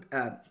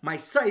profitable.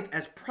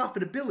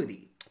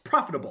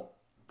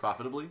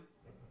 Profitably.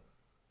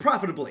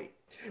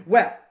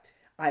 Well,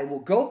 I will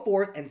go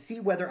forth and see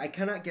whether I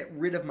cannot get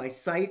rid of my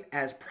scythe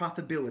as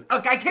profitability.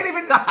 Okay, I can't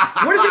even...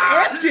 What is it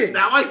asking?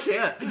 Now I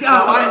can't.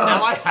 Now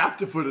I have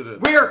to put it in.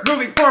 We're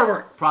moving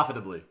forward.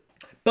 Profitably.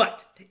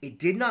 But it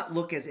did not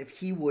look as if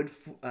he would.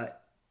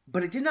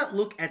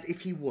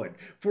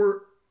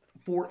 For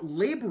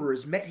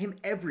laborers met him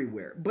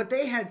everywhere, but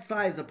they had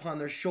scythes upon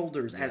their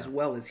shoulders as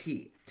well as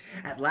he.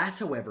 At last,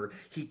 however,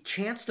 he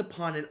chanced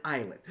upon an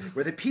island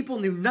where the people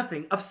knew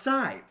nothing of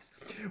scythes.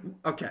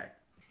 Okay.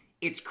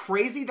 It's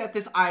crazy that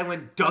this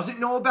island doesn't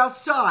know about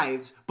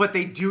scythes, but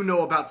they do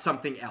know about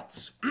something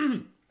else.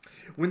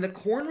 When the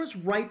corn was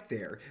ripe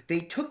there, they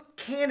took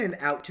cannon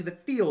out to the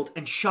field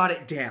and shot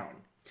it down.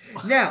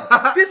 Now,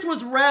 this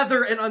was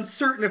rather an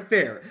uncertain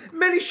affair.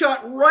 Many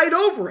shot right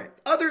over it.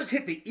 Others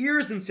hit the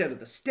ears instead of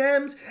the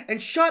stems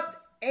and shot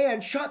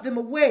them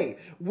away,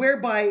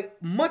 whereby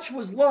much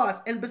was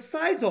lost, and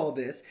besides all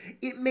this,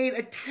 it made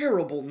a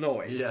terrible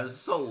noise. Yeah, it's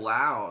so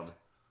loud.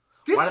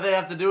 Why do they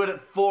have to do it at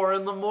 4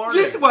 in the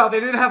morning? Well, they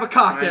didn't have a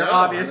cock there, know,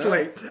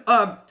 obviously.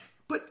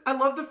 But I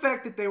love the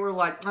fact that they were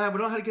like, we don't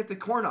know how to get the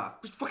corn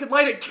off. Just fucking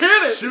light it,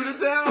 cannon! Shoot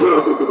it down!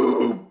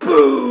 Boom!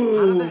 Boom!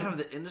 How do they have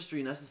the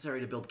industry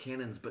necessary to build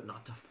cannons but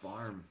not to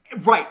farm?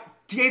 Right.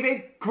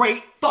 David,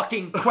 great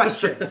fucking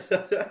questions.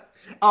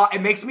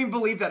 It makes me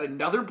believe that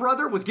another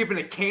brother was given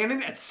a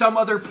cannon at some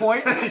other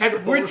point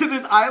and went to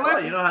this island. Oh,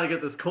 you know how to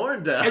get this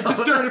corn down. And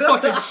just started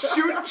fucking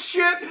shooting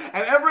shit,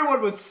 and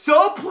everyone was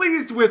so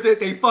pleased with it,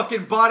 they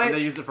fucking bought it. And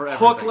they used it for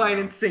hook, everything line,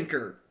 now. and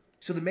sinker.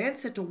 So the man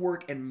set to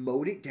work and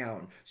mowed it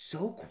down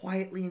so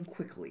quietly and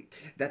quickly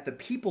that the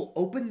people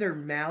opened their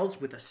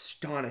mouths with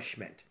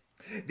astonishment.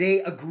 They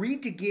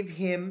agreed to give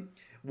him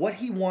what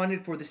he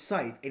wanted for the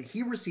scythe, and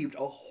he received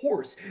a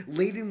horse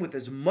laden with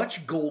as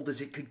much gold as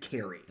it could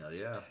carry. Hell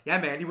yeah.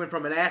 Yeah, man, he went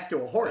from an ass to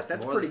a horse.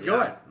 That's more pretty than-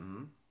 good. yeah.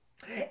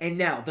 Mhm. And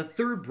now the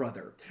third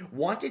brother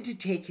wanted to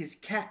take his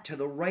cat to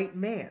the right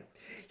man.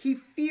 He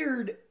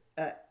fared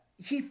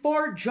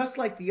just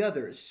like the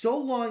others. So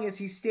long as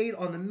he stayed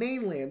on the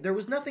mainland, there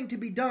was nothing to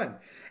be done.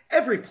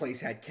 Every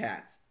place had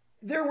cats.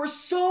 There were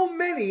so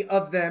many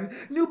of them,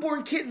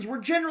 newborn kittens were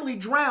generally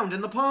drowned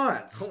in the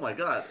ponds. Oh my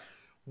god.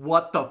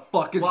 What the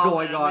fuck is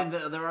going on? I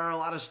mean, there are a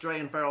lot of stray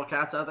and feral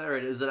cats out there.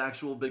 It is an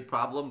actual big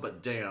problem,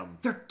 but damn.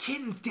 They're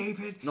kittens,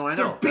 David. No, I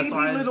know. They're baby That's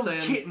why little I'm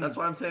saying, kittens. That's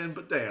why I'm saying,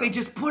 but damn. They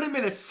just put them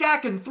in a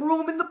sack and threw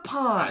them in the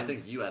pond. I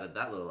think you added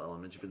that little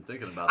element. You've been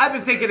thinking about I've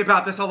this been a thinking bit.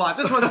 about this a lot.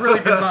 This one's really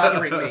been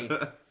bothering me.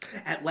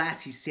 At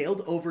last, he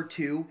sailed over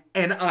to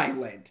an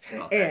island,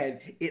 and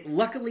it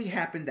luckily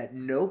happened that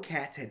no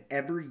cats had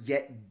ever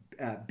yet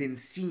been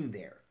seen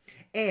there,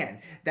 and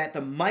that the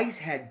mice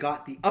had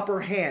got the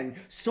upper hand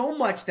so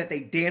much that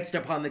they danced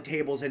upon the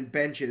tables and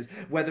benches,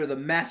 whether the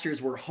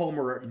masters were home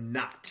or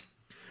not.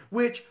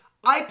 Which,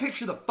 I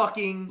picture the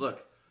fucking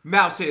Look.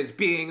 mouses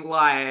being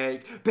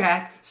like,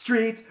 back,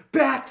 streets,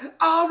 back,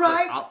 all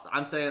right.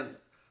 I'm saying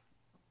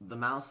the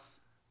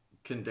mouse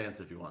can dance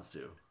if he wants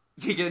to.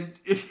 He can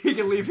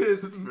leave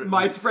his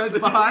mice friends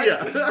behind.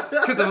 Yeah.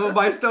 Because if the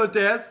mice don't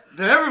dance,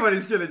 then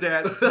everybody's gonna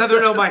dance. Then there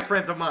are no mice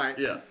friends of mine.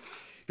 Yeah.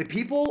 The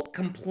people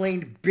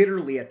complained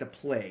bitterly at the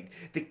plague.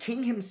 The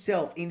king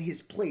himself, in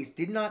his place,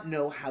 did not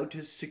know how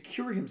to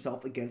secure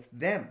himself against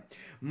them.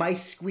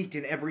 Mice squeaked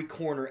in every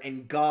corner,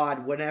 and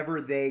God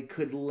whenever they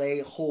could lay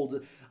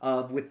hold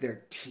of with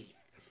their teeth.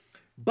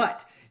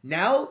 But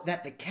now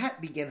that the cat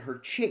began her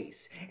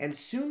chase, and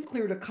soon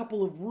cleared a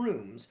couple of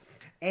rooms,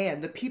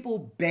 and the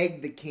people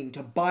begged the king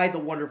to buy the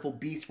wonderful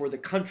beast for the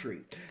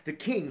country, the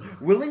king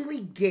willingly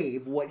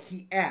gave what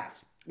he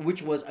asked,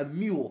 which was a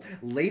mule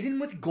laden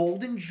with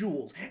gold and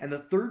jewels, and the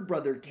third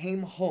brother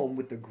came home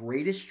with the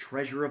greatest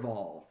treasure of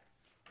all.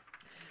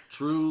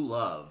 True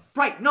love.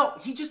 Right, no,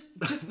 he just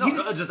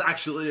Just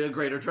actually a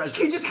greater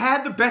treasure. he just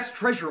had the best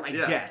treasure, I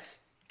guess.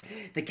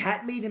 The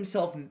cat made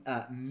himself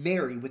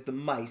merry with the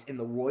mice in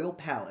the royal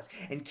palace,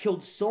 and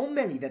killed so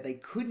many that they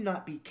could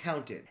not be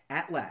counted.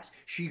 At last,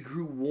 she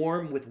grew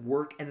warm with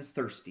work and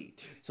thirsty.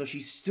 So she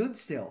stood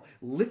still,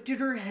 lifted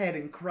her head,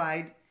 and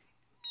cried,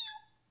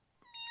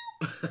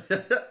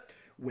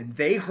 When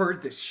they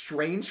heard this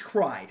strange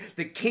cry,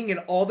 the king and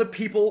all the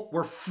people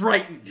were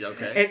frightened,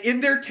 Okay. and in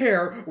their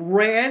terror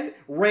ran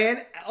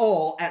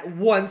all at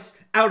once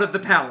out of the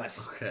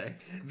palace. Okay.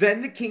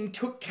 Then the king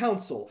took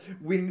counsel.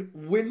 When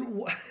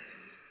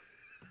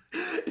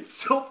It's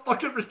so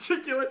fucking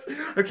ridiculous.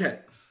 Okay.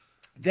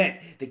 Then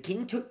the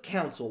king took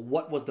counsel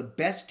what was the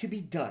best to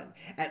be done.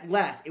 At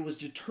last it was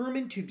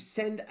determined to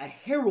send a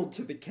herald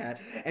to the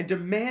cat and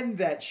demand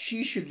that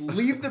she should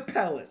leave the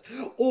palace,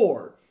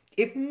 or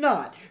if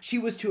not, she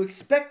was to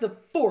expect the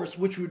force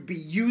which would be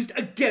used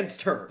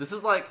against her. This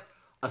is like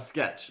a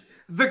sketch.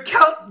 The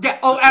count. Yeah.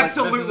 Oh,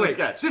 absolutely. Like, this is a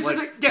sketch. This Like,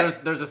 is a yeah.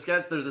 There's a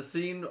sketch. There's a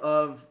scene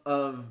of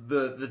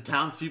the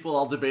townspeople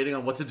all debating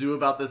on what to do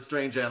about this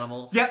strange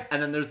animal. Yep.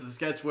 And then there's the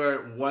sketch where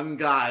one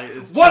guy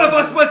is One of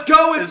us must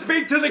go and is-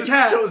 speak to the is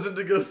cat. chosen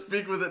to go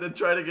speak with it and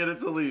try to get it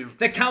to leave.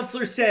 The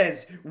counselor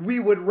says, "We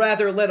would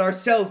rather let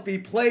ourselves be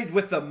plagued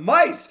with the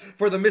mice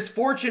for the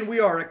misfortune we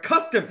are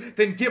accustomed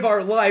than give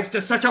our lives to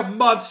such a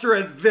monster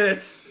as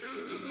this."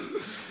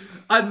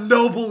 A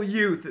noble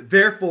youth,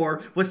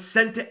 therefore, was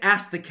sent to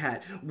ask the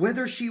cat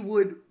whether she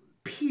would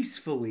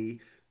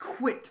peacefully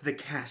quit the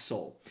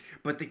castle.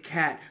 But the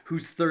cat,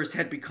 whose thirst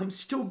had become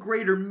still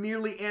greater,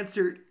 merely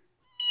answered,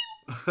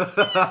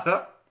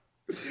 The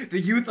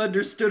youth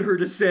understood her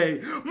to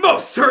say,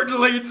 "Most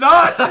certainly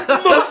not!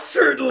 Most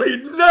certainly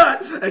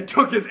not!" and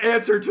took his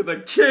answer to the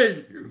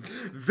king.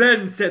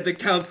 Then said the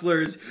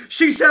counselors,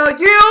 "She shall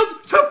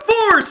yield to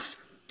force!"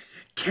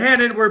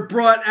 Cannon were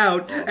brought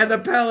out, and the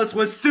palace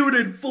was soon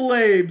in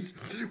flames.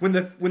 When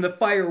the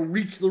fire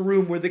reached the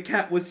room where the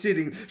cat was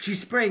sitting, she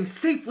sprang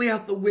safely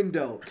out the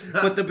window.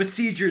 But the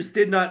besiegers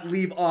did not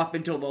leave off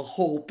until the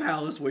whole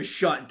palace was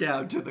shot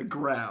down to the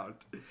ground.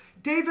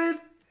 David,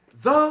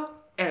 the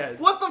end.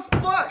 What the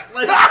fuck?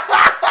 Like,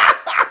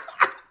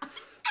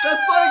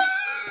 that's like...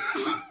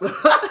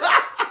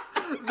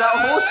 That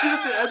whole shit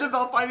at the end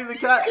about finding the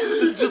cat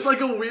is just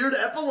like a weird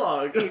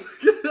epilogue.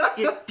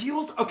 It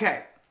feels...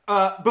 Okay,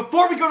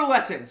 before we go to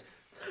lessons...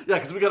 Yeah,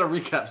 because we gotta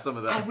recap some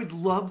of that. I would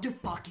love to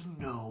fucking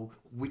know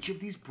which of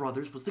these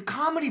brothers was the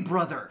comedy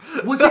brother.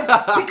 Was it...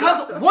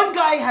 Because one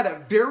guy had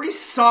a very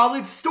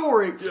solid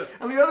story,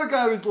 and the other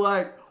guy was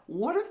like,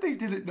 what if they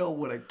didn't know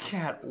what a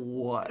cat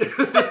was?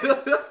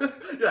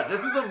 Yeah,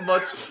 this is a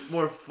much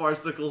more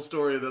farcical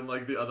story than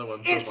like the other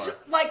ones so It's far.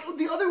 like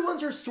the other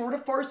ones are sort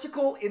of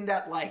farcical in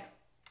that like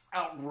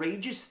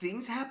outrageous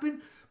things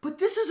happen, but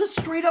this is a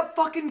straight up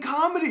fucking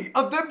comedy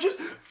of them just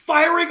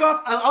firing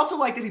off. I also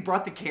like that he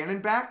brought the cannon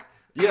back.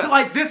 Yeah.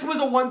 Like this was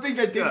a one thing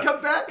that did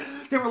come back.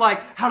 They were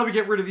like, how do we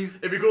get rid of these?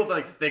 It'd be cool if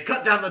like they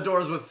cut down the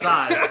doors with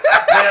signs.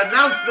 They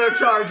announced their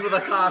charge with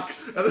a cock.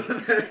 And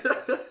then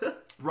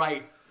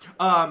Right.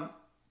 Oh,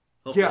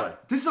 boy.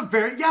 This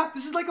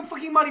is like a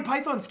fucking Monty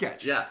Python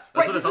sketch. Yeah,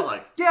 that's what it felt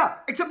like. Yeah,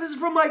 except this is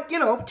from like,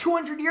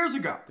 200 years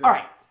ago. Yeah. All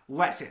right,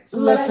 lessons.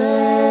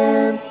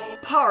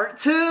 Part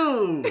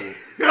 2.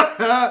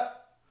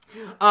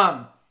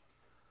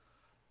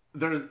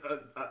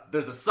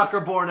 There's a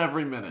sucker born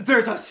every minute.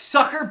 There's a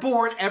sucker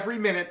born every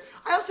minute.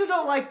 I also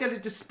don't like that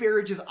it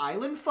disparages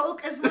island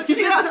folk as much as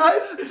it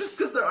does. It's just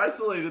because they're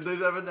isolated. They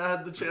haven't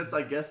had the chance,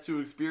 I guess,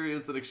 to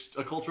experience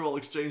a cultural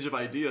exchange of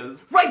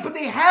ideas. Right, but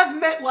they have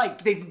met,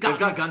 like, they've got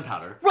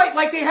gunpowder. Right,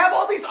 like, they have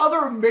all these other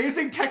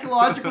amazing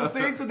technological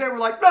things, and they were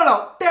like,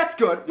 no, that's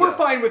good. We're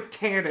fine with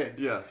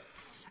cannons. Yeah.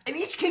 And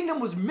each kingdom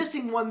was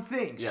missing one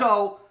thing. Yeah.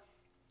 So,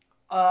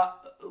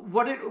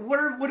 what did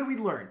we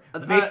learn?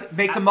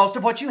 Make the most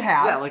of what you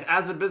have. Yeah, like,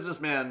 as a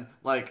businessman,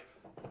 like,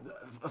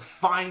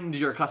 find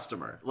your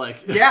customer.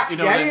 Like, Yeah, you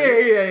know what I mean?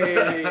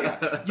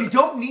 yeah. You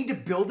don't need to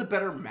build a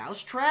better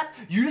mousetrap.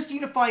 You just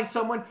need to find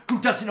someone who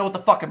doesn't know what the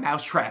fuck a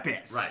mousetrap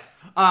is. Right.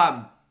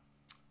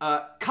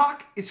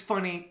 Cock is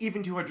funny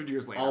even 200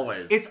 years later.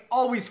 Always. It's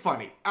always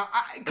funny.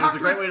 It's a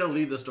great way to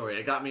lead the story.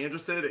 It got me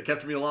interested. It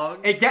kept me along.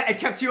 It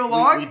kept you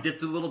along. We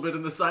dipped a little bit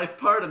in the scythe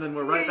part, and then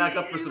we're right back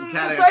up for some cat The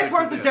antics. side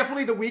part is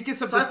definitely the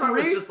weakest of the scythe part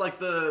was three. just like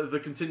the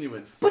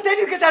continuance. But then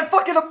you get that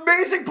fucking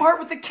amazing part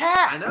with the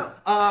cat. I know.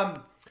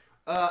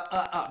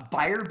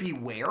 Buyer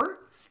beware.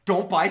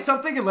 Don't buy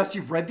something unless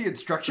you've read the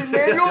instruction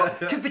manual.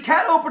 Because the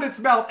cat opened its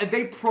mouth and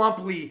they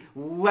promptly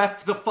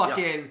left the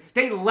fucking...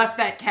 They left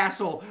that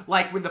castle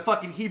like when the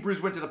fucking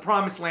Hebrews went to the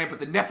promised land, but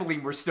the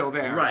Nephilim were still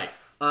there. Right.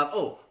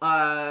 So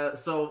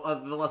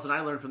the lesson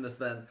I learned from this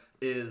then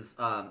is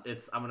I'm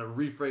going to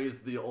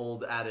rephrase the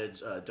old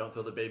adage, don't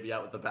throw the baby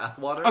out with the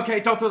bathwater. Okay,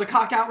 don't throw the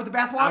cock out with the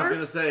bathwater. I was going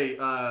to say,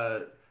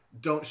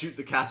 don't shoot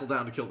the castle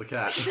down to kill the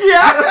cat.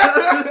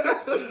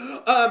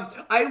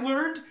 I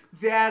learned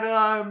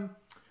that...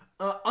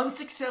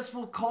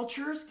 unsuccessful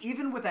cultures,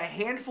 even with a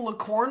handful of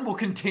corn, will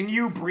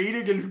continue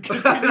breeding and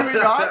continuing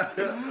on.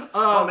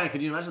 Oh man,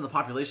 can you imagine the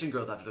population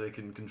growth after they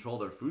can control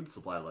their food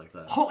supply like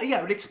that? Oh, yeah,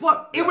 it would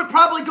explode. It would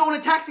probably go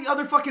and attack the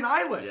other fucking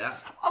islands. Yeah.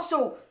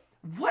 Also,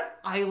 what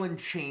island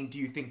chain do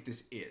you think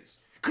this is?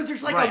 Because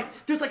there's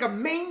like a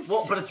main...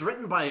 Well, but it's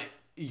written by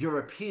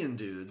European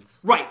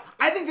dudes. Right.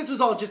 I think this was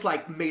all just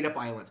like made up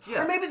islands.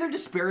 Yeah. Or maybe they're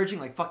disparaging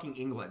like fucking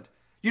England.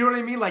 You know what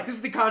I mean? Like, this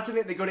is the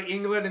continent, they go to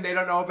England and they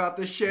don't know about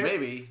this shit.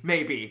 Maybe.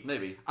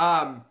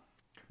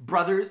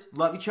 Brothers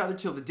love each other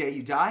till the day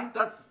you die.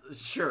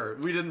 Sure,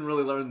 we didn't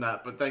really learn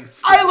that, but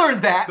thanks. I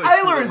learned that.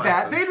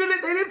 Lesson. They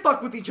didn't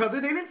fuck with each other.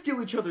 They didn't steal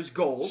each other's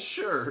gold.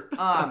 Sure.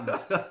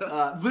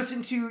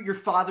 Listen to your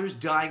father's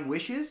dying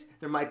wishes.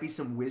 There might be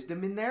some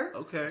wisdom in there.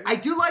 Okay. I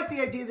do like the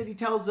idea that he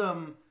tells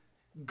them,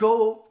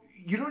 go...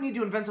 You don't need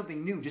to invent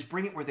something new. Just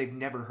bring it where they've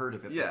never heard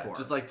of it before. Yeah,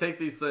 just like take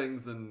these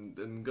things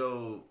and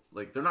go...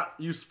 Like, they're not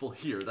useful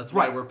here. That's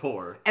why we're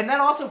poor. And that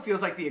also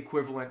feels like the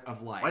equivalent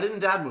of like... Why didn't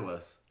Dad move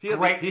us? He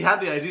Great. had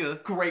the idea.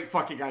 Great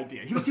fucking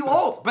idea. He was too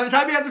old. By the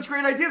time he had this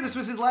great idea, this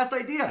was his last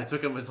idea. It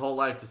took him his whole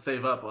life to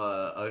save up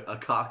a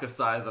cock, a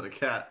scythe, and a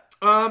cat.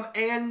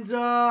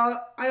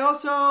 I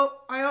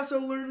also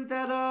learned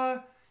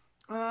that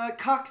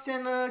cocks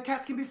and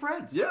cats can be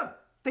friends. Yeah.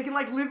 They can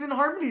like live in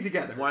harmony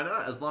together. Why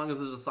not? As long as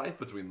there's a scythe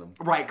between them.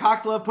 Right.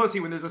 Cocks love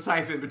pussy when there's a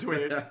scythe in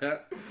between.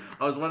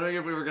 I was wondering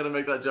if we were going to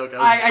make that joke.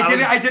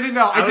 I didn't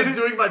know. I was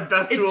doing my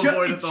best to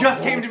avoid it the whole time. It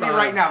just came to me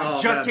right now.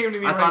 I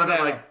thought of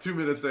it like 2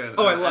 minutes in.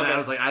 Oh, I love it. I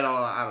was like, I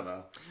don't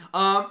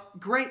know.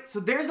 Great. So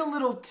there's a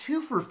little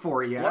twofer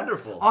for you.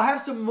 Wonderful. I'll have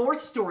some more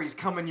stories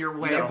coming your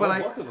way, but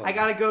I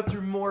got to go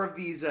through more of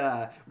these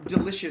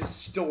delicious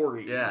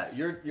stories. Yeah,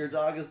 your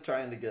dog is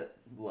trying to get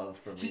love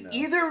for me He now.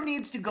 either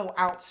needs to go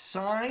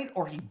outside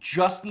or he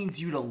just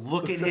needs you to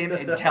look at him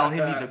and tell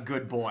him he's a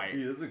good boy.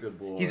 He is a good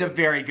boy. He's a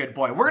very good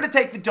boy. We're going to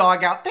take the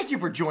dog out. Thank you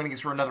for joining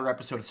us for another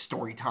episode of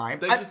Story Time.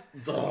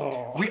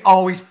 We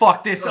always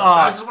fuck this up.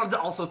 I just wanted to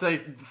also say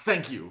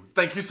thank you.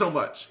 Thank you so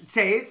much.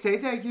 Say it. Say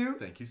thank you.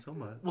 Thank you so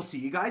much. We'll see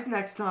you guys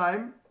next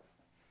time.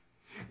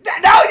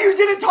 No, you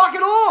didn't talk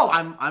at all.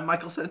 I'm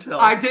Michael Santel.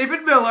 I'm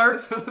David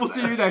Miller. We'll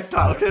see you next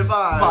time. Okay,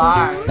 bye.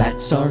 Bye.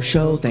 That's our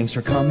show, thanks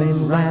for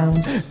coming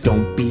round.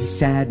 Don't be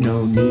sad,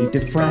 no need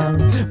to frown.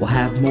 We'll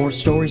have more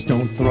stories,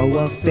 don't throw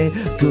a fit.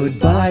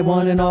 Goodbye,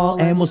 one and all,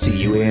 and we'll see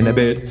you in a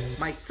bit.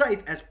 My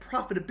scythe as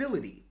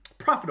profitability.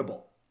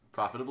 Profitably.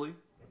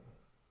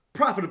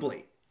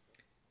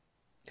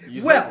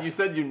 You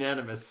said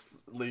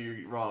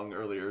unanimously wrong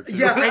earlier, too.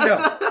 Yeah, I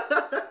know.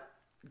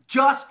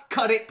 Just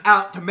cut it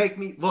out to make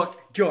me look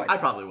good. I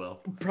probably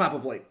will.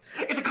 Probably.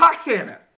 It's a cock Santa.